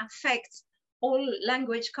 mistranslation affects all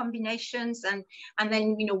language combinations, and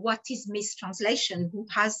then what is mistranslation? Who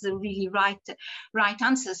has the really right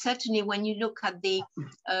answer? Certainly, when you look at the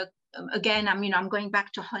again, I'm going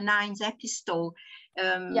back to Hunayn's epistle.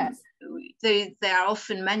 Yes, there are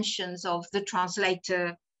often mentions of the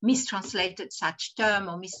translator mistranslated such term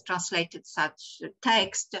or mistranslated such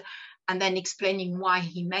text, and then explaining why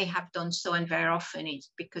he may have done so, and very often it's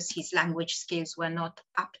because his language skills were not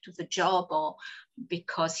up to the job, or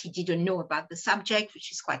because he didn't know about the subject,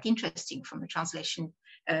 which is quite interesting from a translation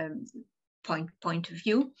point of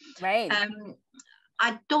view. Right.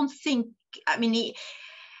 I don't think,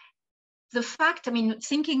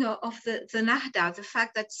 thinking of the Nahda, the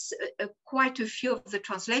fact that quite a few of the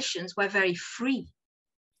translations were very free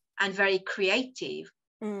and very creative.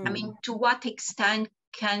 To what extent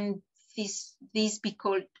can these be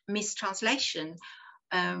called mistranslation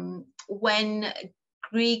when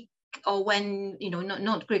Greek, or when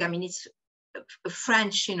not Greek, it's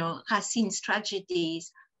French, Racine's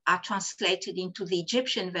tragedies are translated into the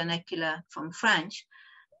Egyptian vernacular from French,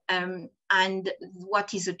 and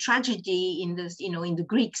what is a tragedy in the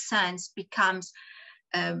Greek sense becomes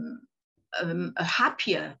a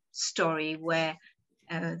happier story where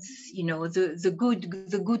the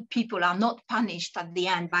good people are not punished at the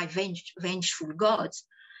end by vengeful gods.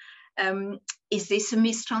 Is this a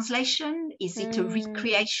mistranslation? Is it a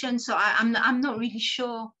recreation? So I'm not really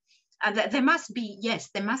sure. There must be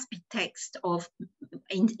text of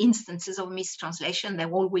instances of mistranslation. There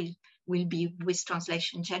will be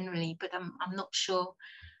mistranslation generally, but I'm not sure.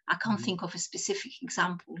 I can't think of a specific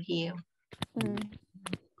example here.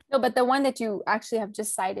 No, but the one that you actually have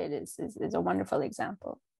just cited is a wonderful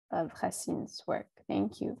example of Racine's work.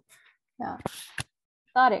 Thank you. Yeah.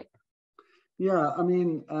 Tarek. Yeah,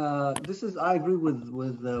 I agree with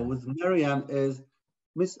Myriam.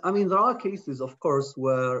 There are cases, of course,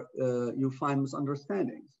 where you find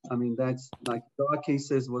misunderstandings. That's like, there are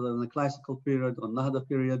cases, whether in the classical period or Nahda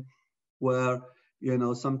period, where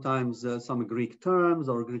sometimes some Greek terms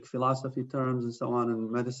or Greek philosophy terms and so on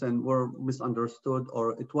in medicine were misunderstood,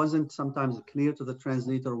 or it wasn't sometimes clear to the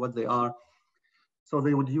translator what they are. So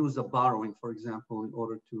they would use a borrowing, for example, in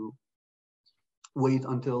order to wait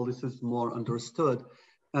until this is more understood.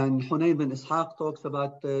 And Hunayn bin Ishaq talks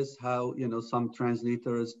about this, how, some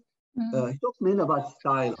translators, he talks mainly about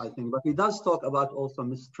style, I think, but he does talk about also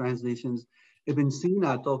mistranslations. Ibn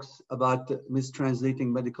Sina talks about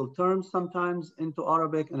mistranslating medical terms sometimes into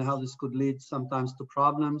Arabic, and how this could lead sometimes to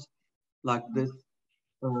problems like this,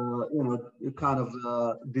 kind of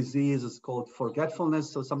disease is called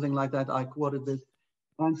forgetfulness, so something like that. I quoted this.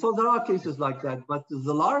 And so there are cases like that, but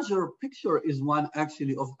the larger picture is one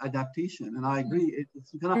actually of adaptation. And I agree,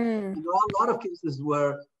 there are a lot of cases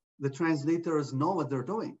where the translators know what they're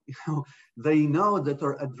doing. They know that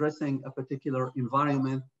they're addressing a particular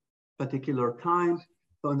environment, particular time.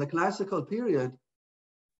 So in the classical period,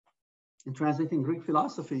 in translating Greek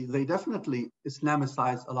philosophy, they definitely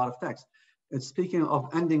Islamicized a lot of texts. And speaking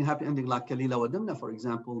of happy ending, like Kalila wa Dimna, for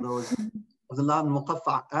example, there was Allah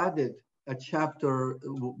al-Muqaffa added a chapter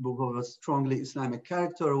with a strongly Islamic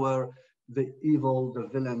character where the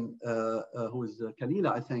villain, who is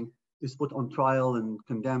Kalila, I think, is put on trial and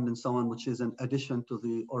condemned and so on, which is an addition to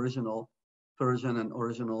the original Persian and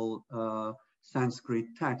original Sanskrit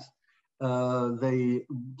text. They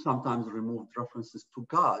sometimes removed references to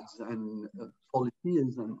gods and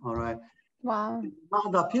polytheism, all right? Wow.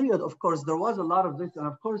 In that period, of course, there was a lot of this. And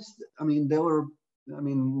of course, they were,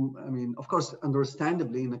 of course,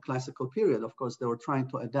 understandably in the classical period, of course, they were trying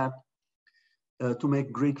to adapt to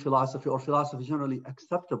make Greek philosophy or philosophy generally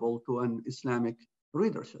acceptable to an Islamic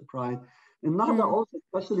readership, right? In Nahda also,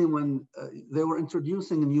 especially when they were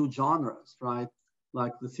introducing new genres, right?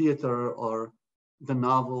 Like the theater or the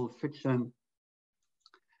novel, fiction.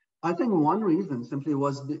 I think one reason simply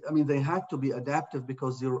was, they had to be adaptive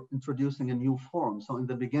because you're introducing a new form. So in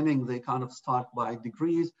the beginning, they kind of start by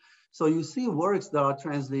degrees. So you see works that are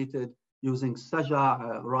translated using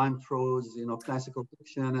saja, rhyme prose, classical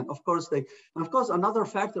fiction. And of course, another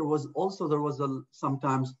factor was also there was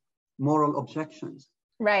sometimes moral objections.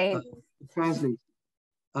 Right. Translate.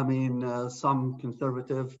 Some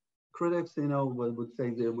conservative critics, would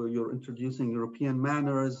say you're introducing European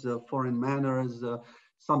manners, foreign manners,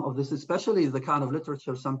 some of this, especially the kind of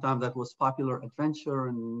literature sometimes that was popular adventure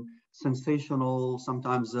and sensational,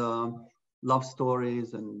 sometimes love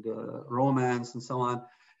stories and romance and so on.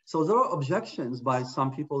 So there are objections by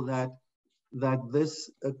some people that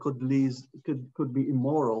this could be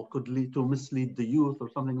immoral, could lead to mislead the youth or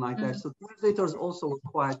something like that. So translators also were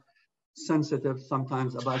quite sensitive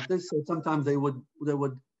sometimes about this. So sometimes they would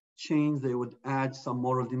change, they would add some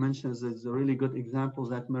moral dimensions. There's really good examples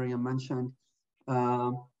that Myriam mentioned.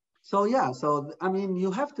 You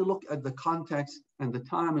have to look at the context and the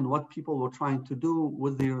time and what people were trying to do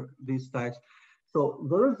with these texts. So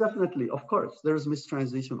there is definitely, of course, there's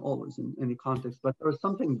mistranslation always in any context, but there's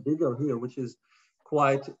something bigger here, which is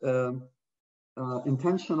quite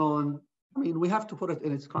intentional. And we have to put it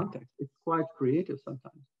in its context. It's quite creative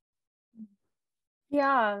sometimes.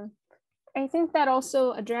 Yeah, I think that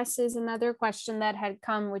also addresses another question that had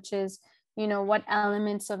come, which is, what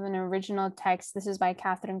elements of an original text, this is by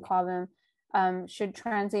Catherine Colvin, should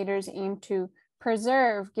translators aim to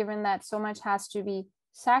preserve, given that so much has to be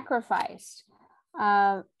sacrificed?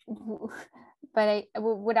 But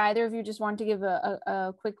would either of you just want to give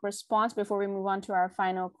a quick response before we move on to our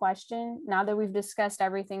final question? Now that we've discussed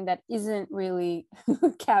everything that isn't really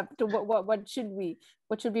kept, what should we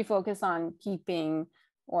focus on keeping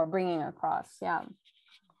or bringing across? Yeah.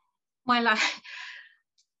 Well,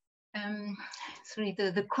 sorry,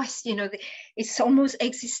 the question, it's almost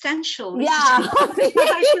existential. Yeah.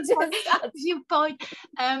 Viewpoint.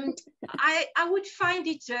 I would find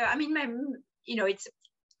it.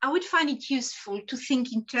 I would find it useful to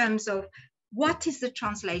think in terms of what is the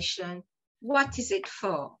translation, what is it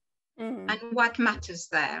for, and what matters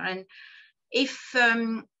there. And if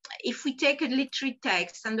we take a literary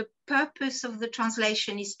text and the purpose of the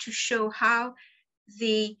translation is to show how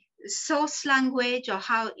the source language or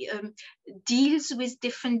how deals with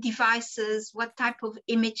different devices, what type of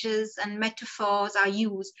images and metaphors are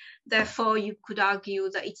used. Therefore, you could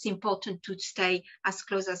argue that it's important to stay as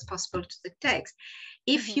close as possible to the text.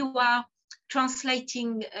 If you are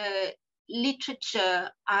translating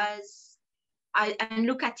literature and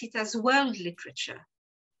look at it as world literature,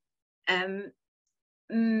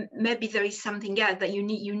 maybe there is something else that you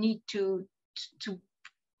need to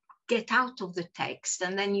get out of the text,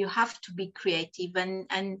 and then you have to be creative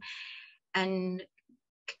and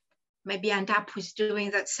maybe end up with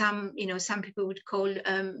doing that some people would call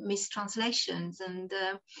mistranslations. And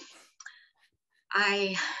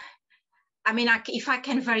if I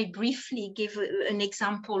can very briefly give an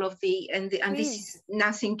example of and this is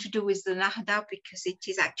nothing to do with the Nahda, because it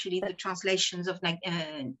is actually the translations of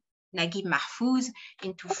Naguib Mahfouz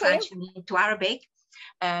into French and into Arabic.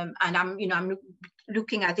 And I'm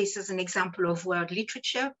looking at this as an example of world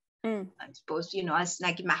literature. I suppose, as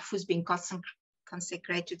Naguib Mahfouz being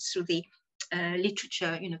consecrated through the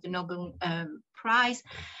literature, the Nobel Prize.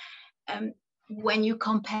 When you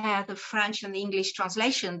compare the French and the English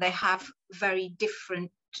translation, they have very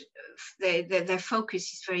different, their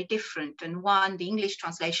focus is very different. And the English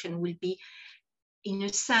translation will be, in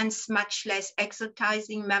a sense, much less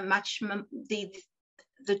exoticizing,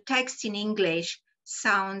 the text in English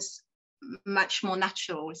sounds much more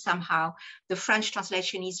natural somehow. The French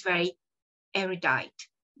translation is very erudite,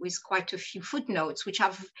 with quite a few footnotes, which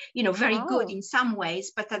are, very good in some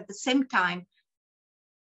ways, but at the same time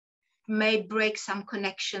may break some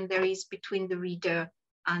connection there is between the reader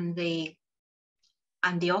and the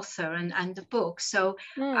author and the book. So,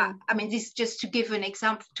 this just to give an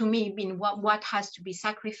example, to me, what has to be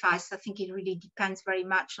sacrificed, I think it really depends very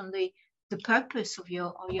much on the purpose of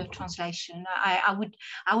your translation. I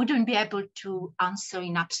wouldn't be able to answer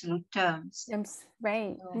in absolute terms.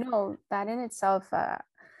 Right. No, that in itself,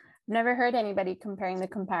 never heard anybody comparing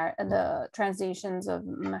the translations of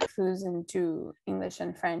Mahfouz into English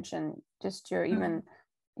and French, and just your even,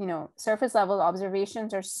 surface level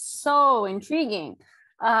observations are so intriguing.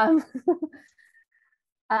 Tarek,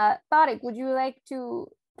 would you like to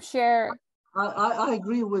share I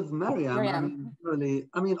agree with Myriam. I mean, really,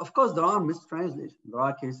 I mean, of course, there are mistranslations. There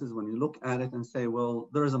are cases when you look at it and say, well,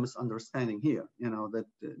 there is a misunderstanding here, you know, that,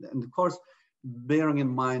 and of course, bearing in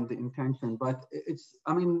mind the intention. But it's,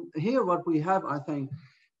 I mean, here what we have, I think,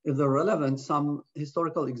 is the relevant, some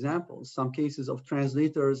historical examples, some cases of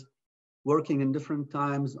translators working in different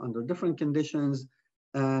times under different conditions.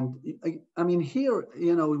 And I mean, here,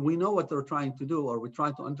 you know, we know what they're trying to do, or we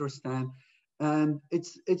try to understand. And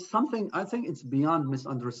it's something, I think it's beyond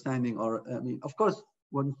misunderstanding, or, I mean, of course,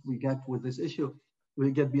 once we get with this issue,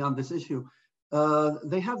 we get beyond this issue.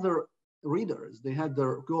 They have their readers, they had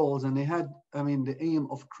their goals, and they had, I mean, the aim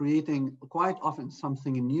of creating quite often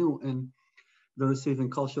something new in the receiving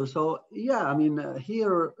culture. So yeah, I mean,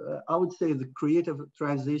 here, I would say the creative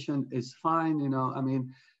translation is fine, you know, I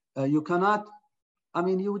mean, you cannot, I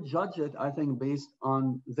mean, you would judge it, I think, based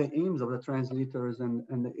on the aims of the translators and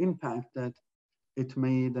the impact that it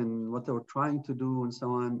made and what they were trying to do and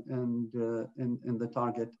so on, and in the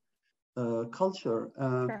target culture.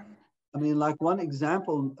 Sure. I mean, like one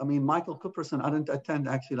example, I mean, Michael Cooperson, I didn't attend,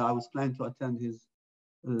 actually, I was planning to attend his.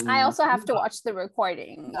 I also have to watch the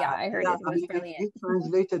recording. Yeah, I heard it was brilliant. He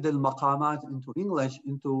translated the maqamat into English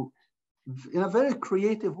in a very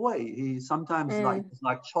creative way. He sometimes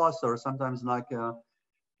like Chaucer, sometimes like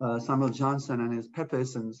Samuel Johnson and his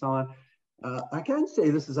Pepys and so on. I can't say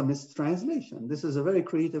this is a mistranslation. This is a very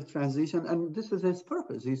creative translation, and this is his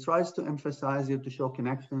purpose. He tries to emphasize it, to show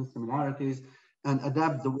connections, similarities, and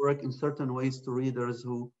adapt the work in certain ways to readers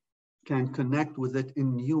who can connect with it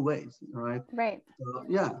in new ways, right? Right. So,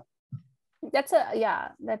 yeah. That's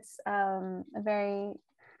a very,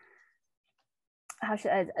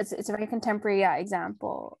 it's a very contemporary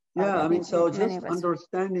example. Yeah, I mean, so just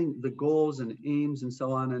understanding the goals and aims and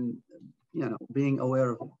so on, and, you know, being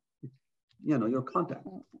aware of, you know, your context.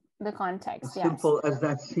 The context, as simple as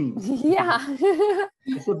that seems. Yeah.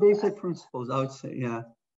 It's the basic principles, I would say, yeah.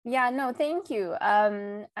 Yeah, no, thank you.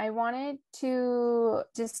 I wanted to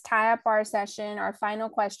just tie up our session. Our final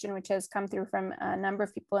question, which has come through from a number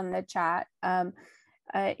of people in the chat,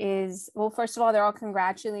 is, well, first of all, they're all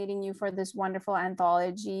congratulating you for this wonderful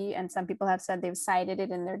anthology. And some people have said they've cited it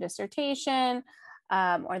in their dissertation,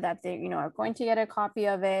 or that they, you know, are going to get a copy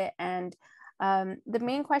of it. And the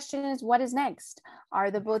main question is, what is next?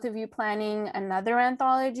 Are the both of you planning another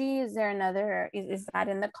anthology? Is there another, is that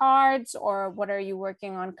in the cards, or what are you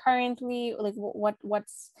working on currently? Like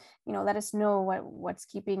what's, you know, let us know what's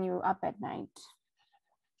keeping you up at night.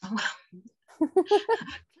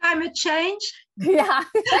 Climate change. Yeah.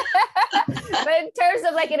 But in terms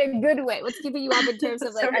of like, in a good way, what's keeping you up in terms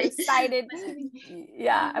of like, I'm excited.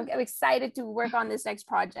 Yeah, I'm excited to work on this next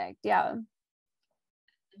project. Yeah.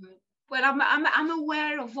 Well, I'm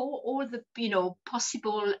aware of all the, you know,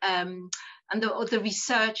 possible and the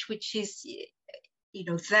research which is, you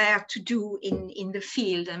know, there to do in the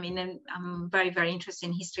field. I mean, I'm very, very interested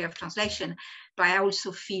in history of translation, but I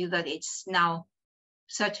also feel that it's now,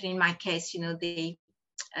 certainly in my case, you know, the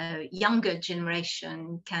younger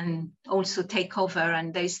generation can also take over,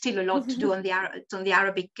 and there's still a lot to do on the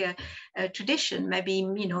Arabic tradition. Maybe,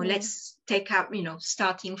 you know, let's take up, you know,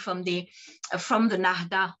 starting from the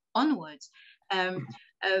Nahda onwards.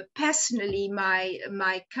 Personally,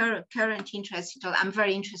 my current interest, I'm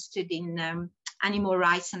very interested in animal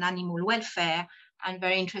rights and animal welfare. I'm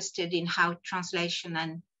very interested in how translation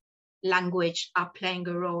and language are playing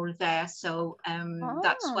a role there. So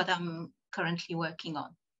that's what I'm currently working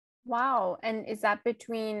on. Wow. And is that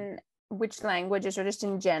between which languages, or just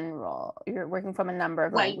in general? You're working from a number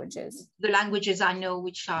of languages. The languages I know,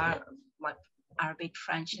 which are Arabic,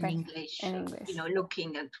 French, and English. You know,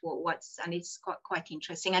 looking at and it's quite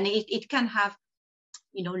interesting. And it can have,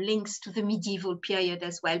 you know, links to the medieval period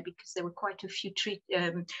as well, because there were quite a few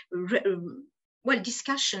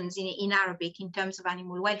discussions in Arabic in terms of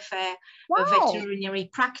animal welfare, veterinary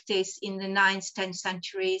practice in the 9th, 10th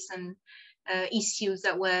centuries, and issues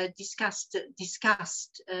that were discussed.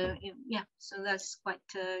 Yeah, so that's quite,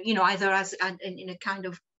 you know, either as in a kind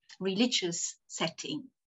of religious setting,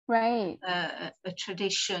 right? A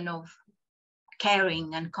tradition of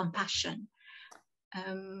caring and compassion,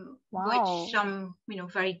 which I'm, you know,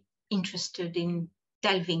 very interested in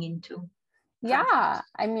delving into. Yeah,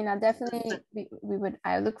 I mean, I definitely,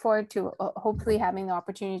 I look forward to hopefully having the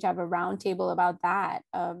opportunity to have a roundtable about that.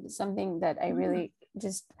 Something that I really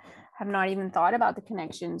just have not even thought about, the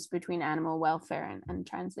connections between animal welfare and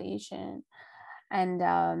translation. And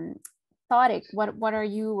Tarek, what are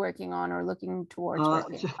you working on or looking towards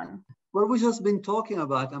working on? Well, we've just been talking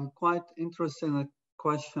about, I'm quite interested in the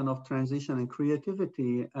question of translation and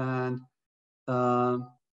creativity. And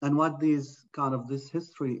and what these kind of this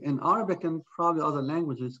history in Arabic and probably other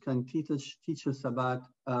languages can teach us about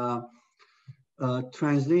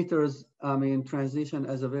translators. I mean, translation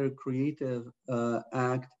as a very creative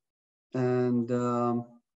act, and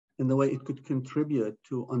in the way it could contribute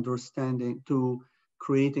to understanding, to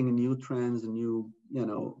creating new trends, new,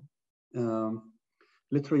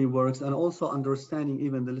 literary works, and also understanding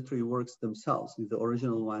even the literary works themselves, the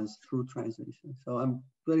original ones, through translation. So I'm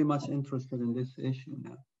very much interested in this issue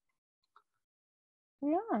now.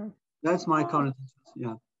 Yeah. That's my current interest,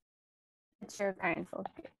 yeah. It's your current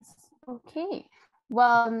focus. Okay.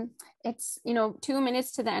 Well, it's 2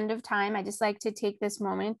 minutes to the end of time. I just like to take this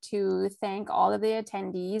moment to thank all of the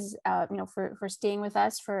attendees, for staying with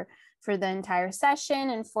us for the entire session,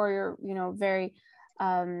 and for your very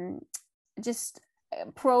just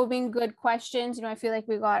probing good questions. I feel like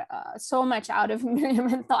we got so much out of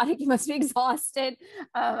Myriam and Tarek. He must be exhausted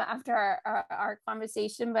after our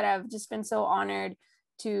conversation, but I've just been so honored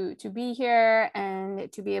to be here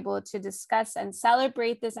and to be able to discuss and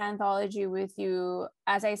celebrate this anthology with you.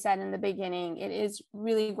 As I said in the beginning, it is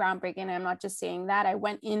really groundbreaking. I'm not just saying that. I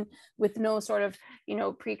went in with no sort of,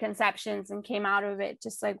 preconceptions, and came out of it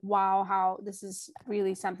just like, wow, how this is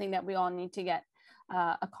really something that we all need to get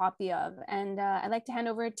a copy of. And I'd like to hand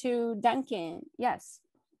over to Duncan. Yes.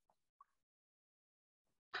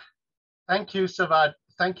 Thank you, Sawad.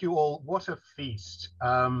 Thank you all. What a feast.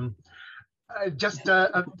 Just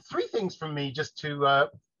 3 things from me just to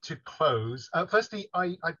close. Firstly,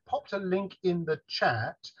 I popped a link in the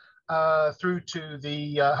chat through to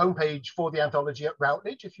the homepage for the anthology at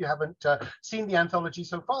Routledge. If you haven't seen the anthology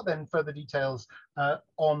so far, then further details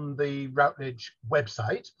on the Routledge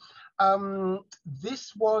website.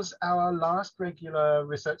 This was our last regular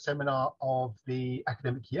research seminar of the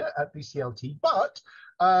academic year at BCLT, but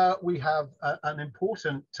we have an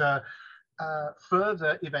important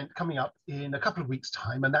further event coming up in a couple of weeks'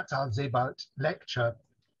 time, and that's our Zebat lecture.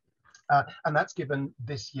 And that's given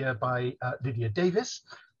this year by Lydia Davis,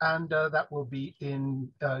 and that will be in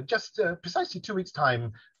just precisely 2 weeks'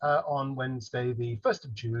 time on Wednesday, the 1st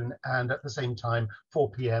of June, and at the same time, 4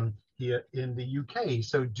 p.m. here in the UK.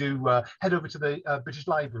 So do head over to the British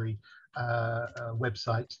Library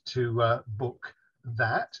website to book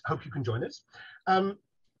that. Hope you can join us.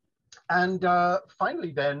 And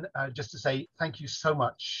finally, then, just to say thank you so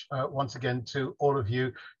much once again to all of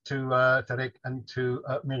you, to Tarek and to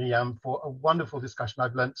Myriam, for a wonderful discussion.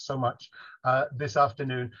 I've learned so much this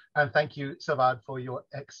afternoon. And thank you, Sawad, for your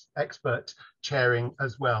expert chairing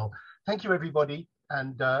as well. Thank you, everybody,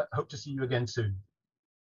 and hope to see you again soon.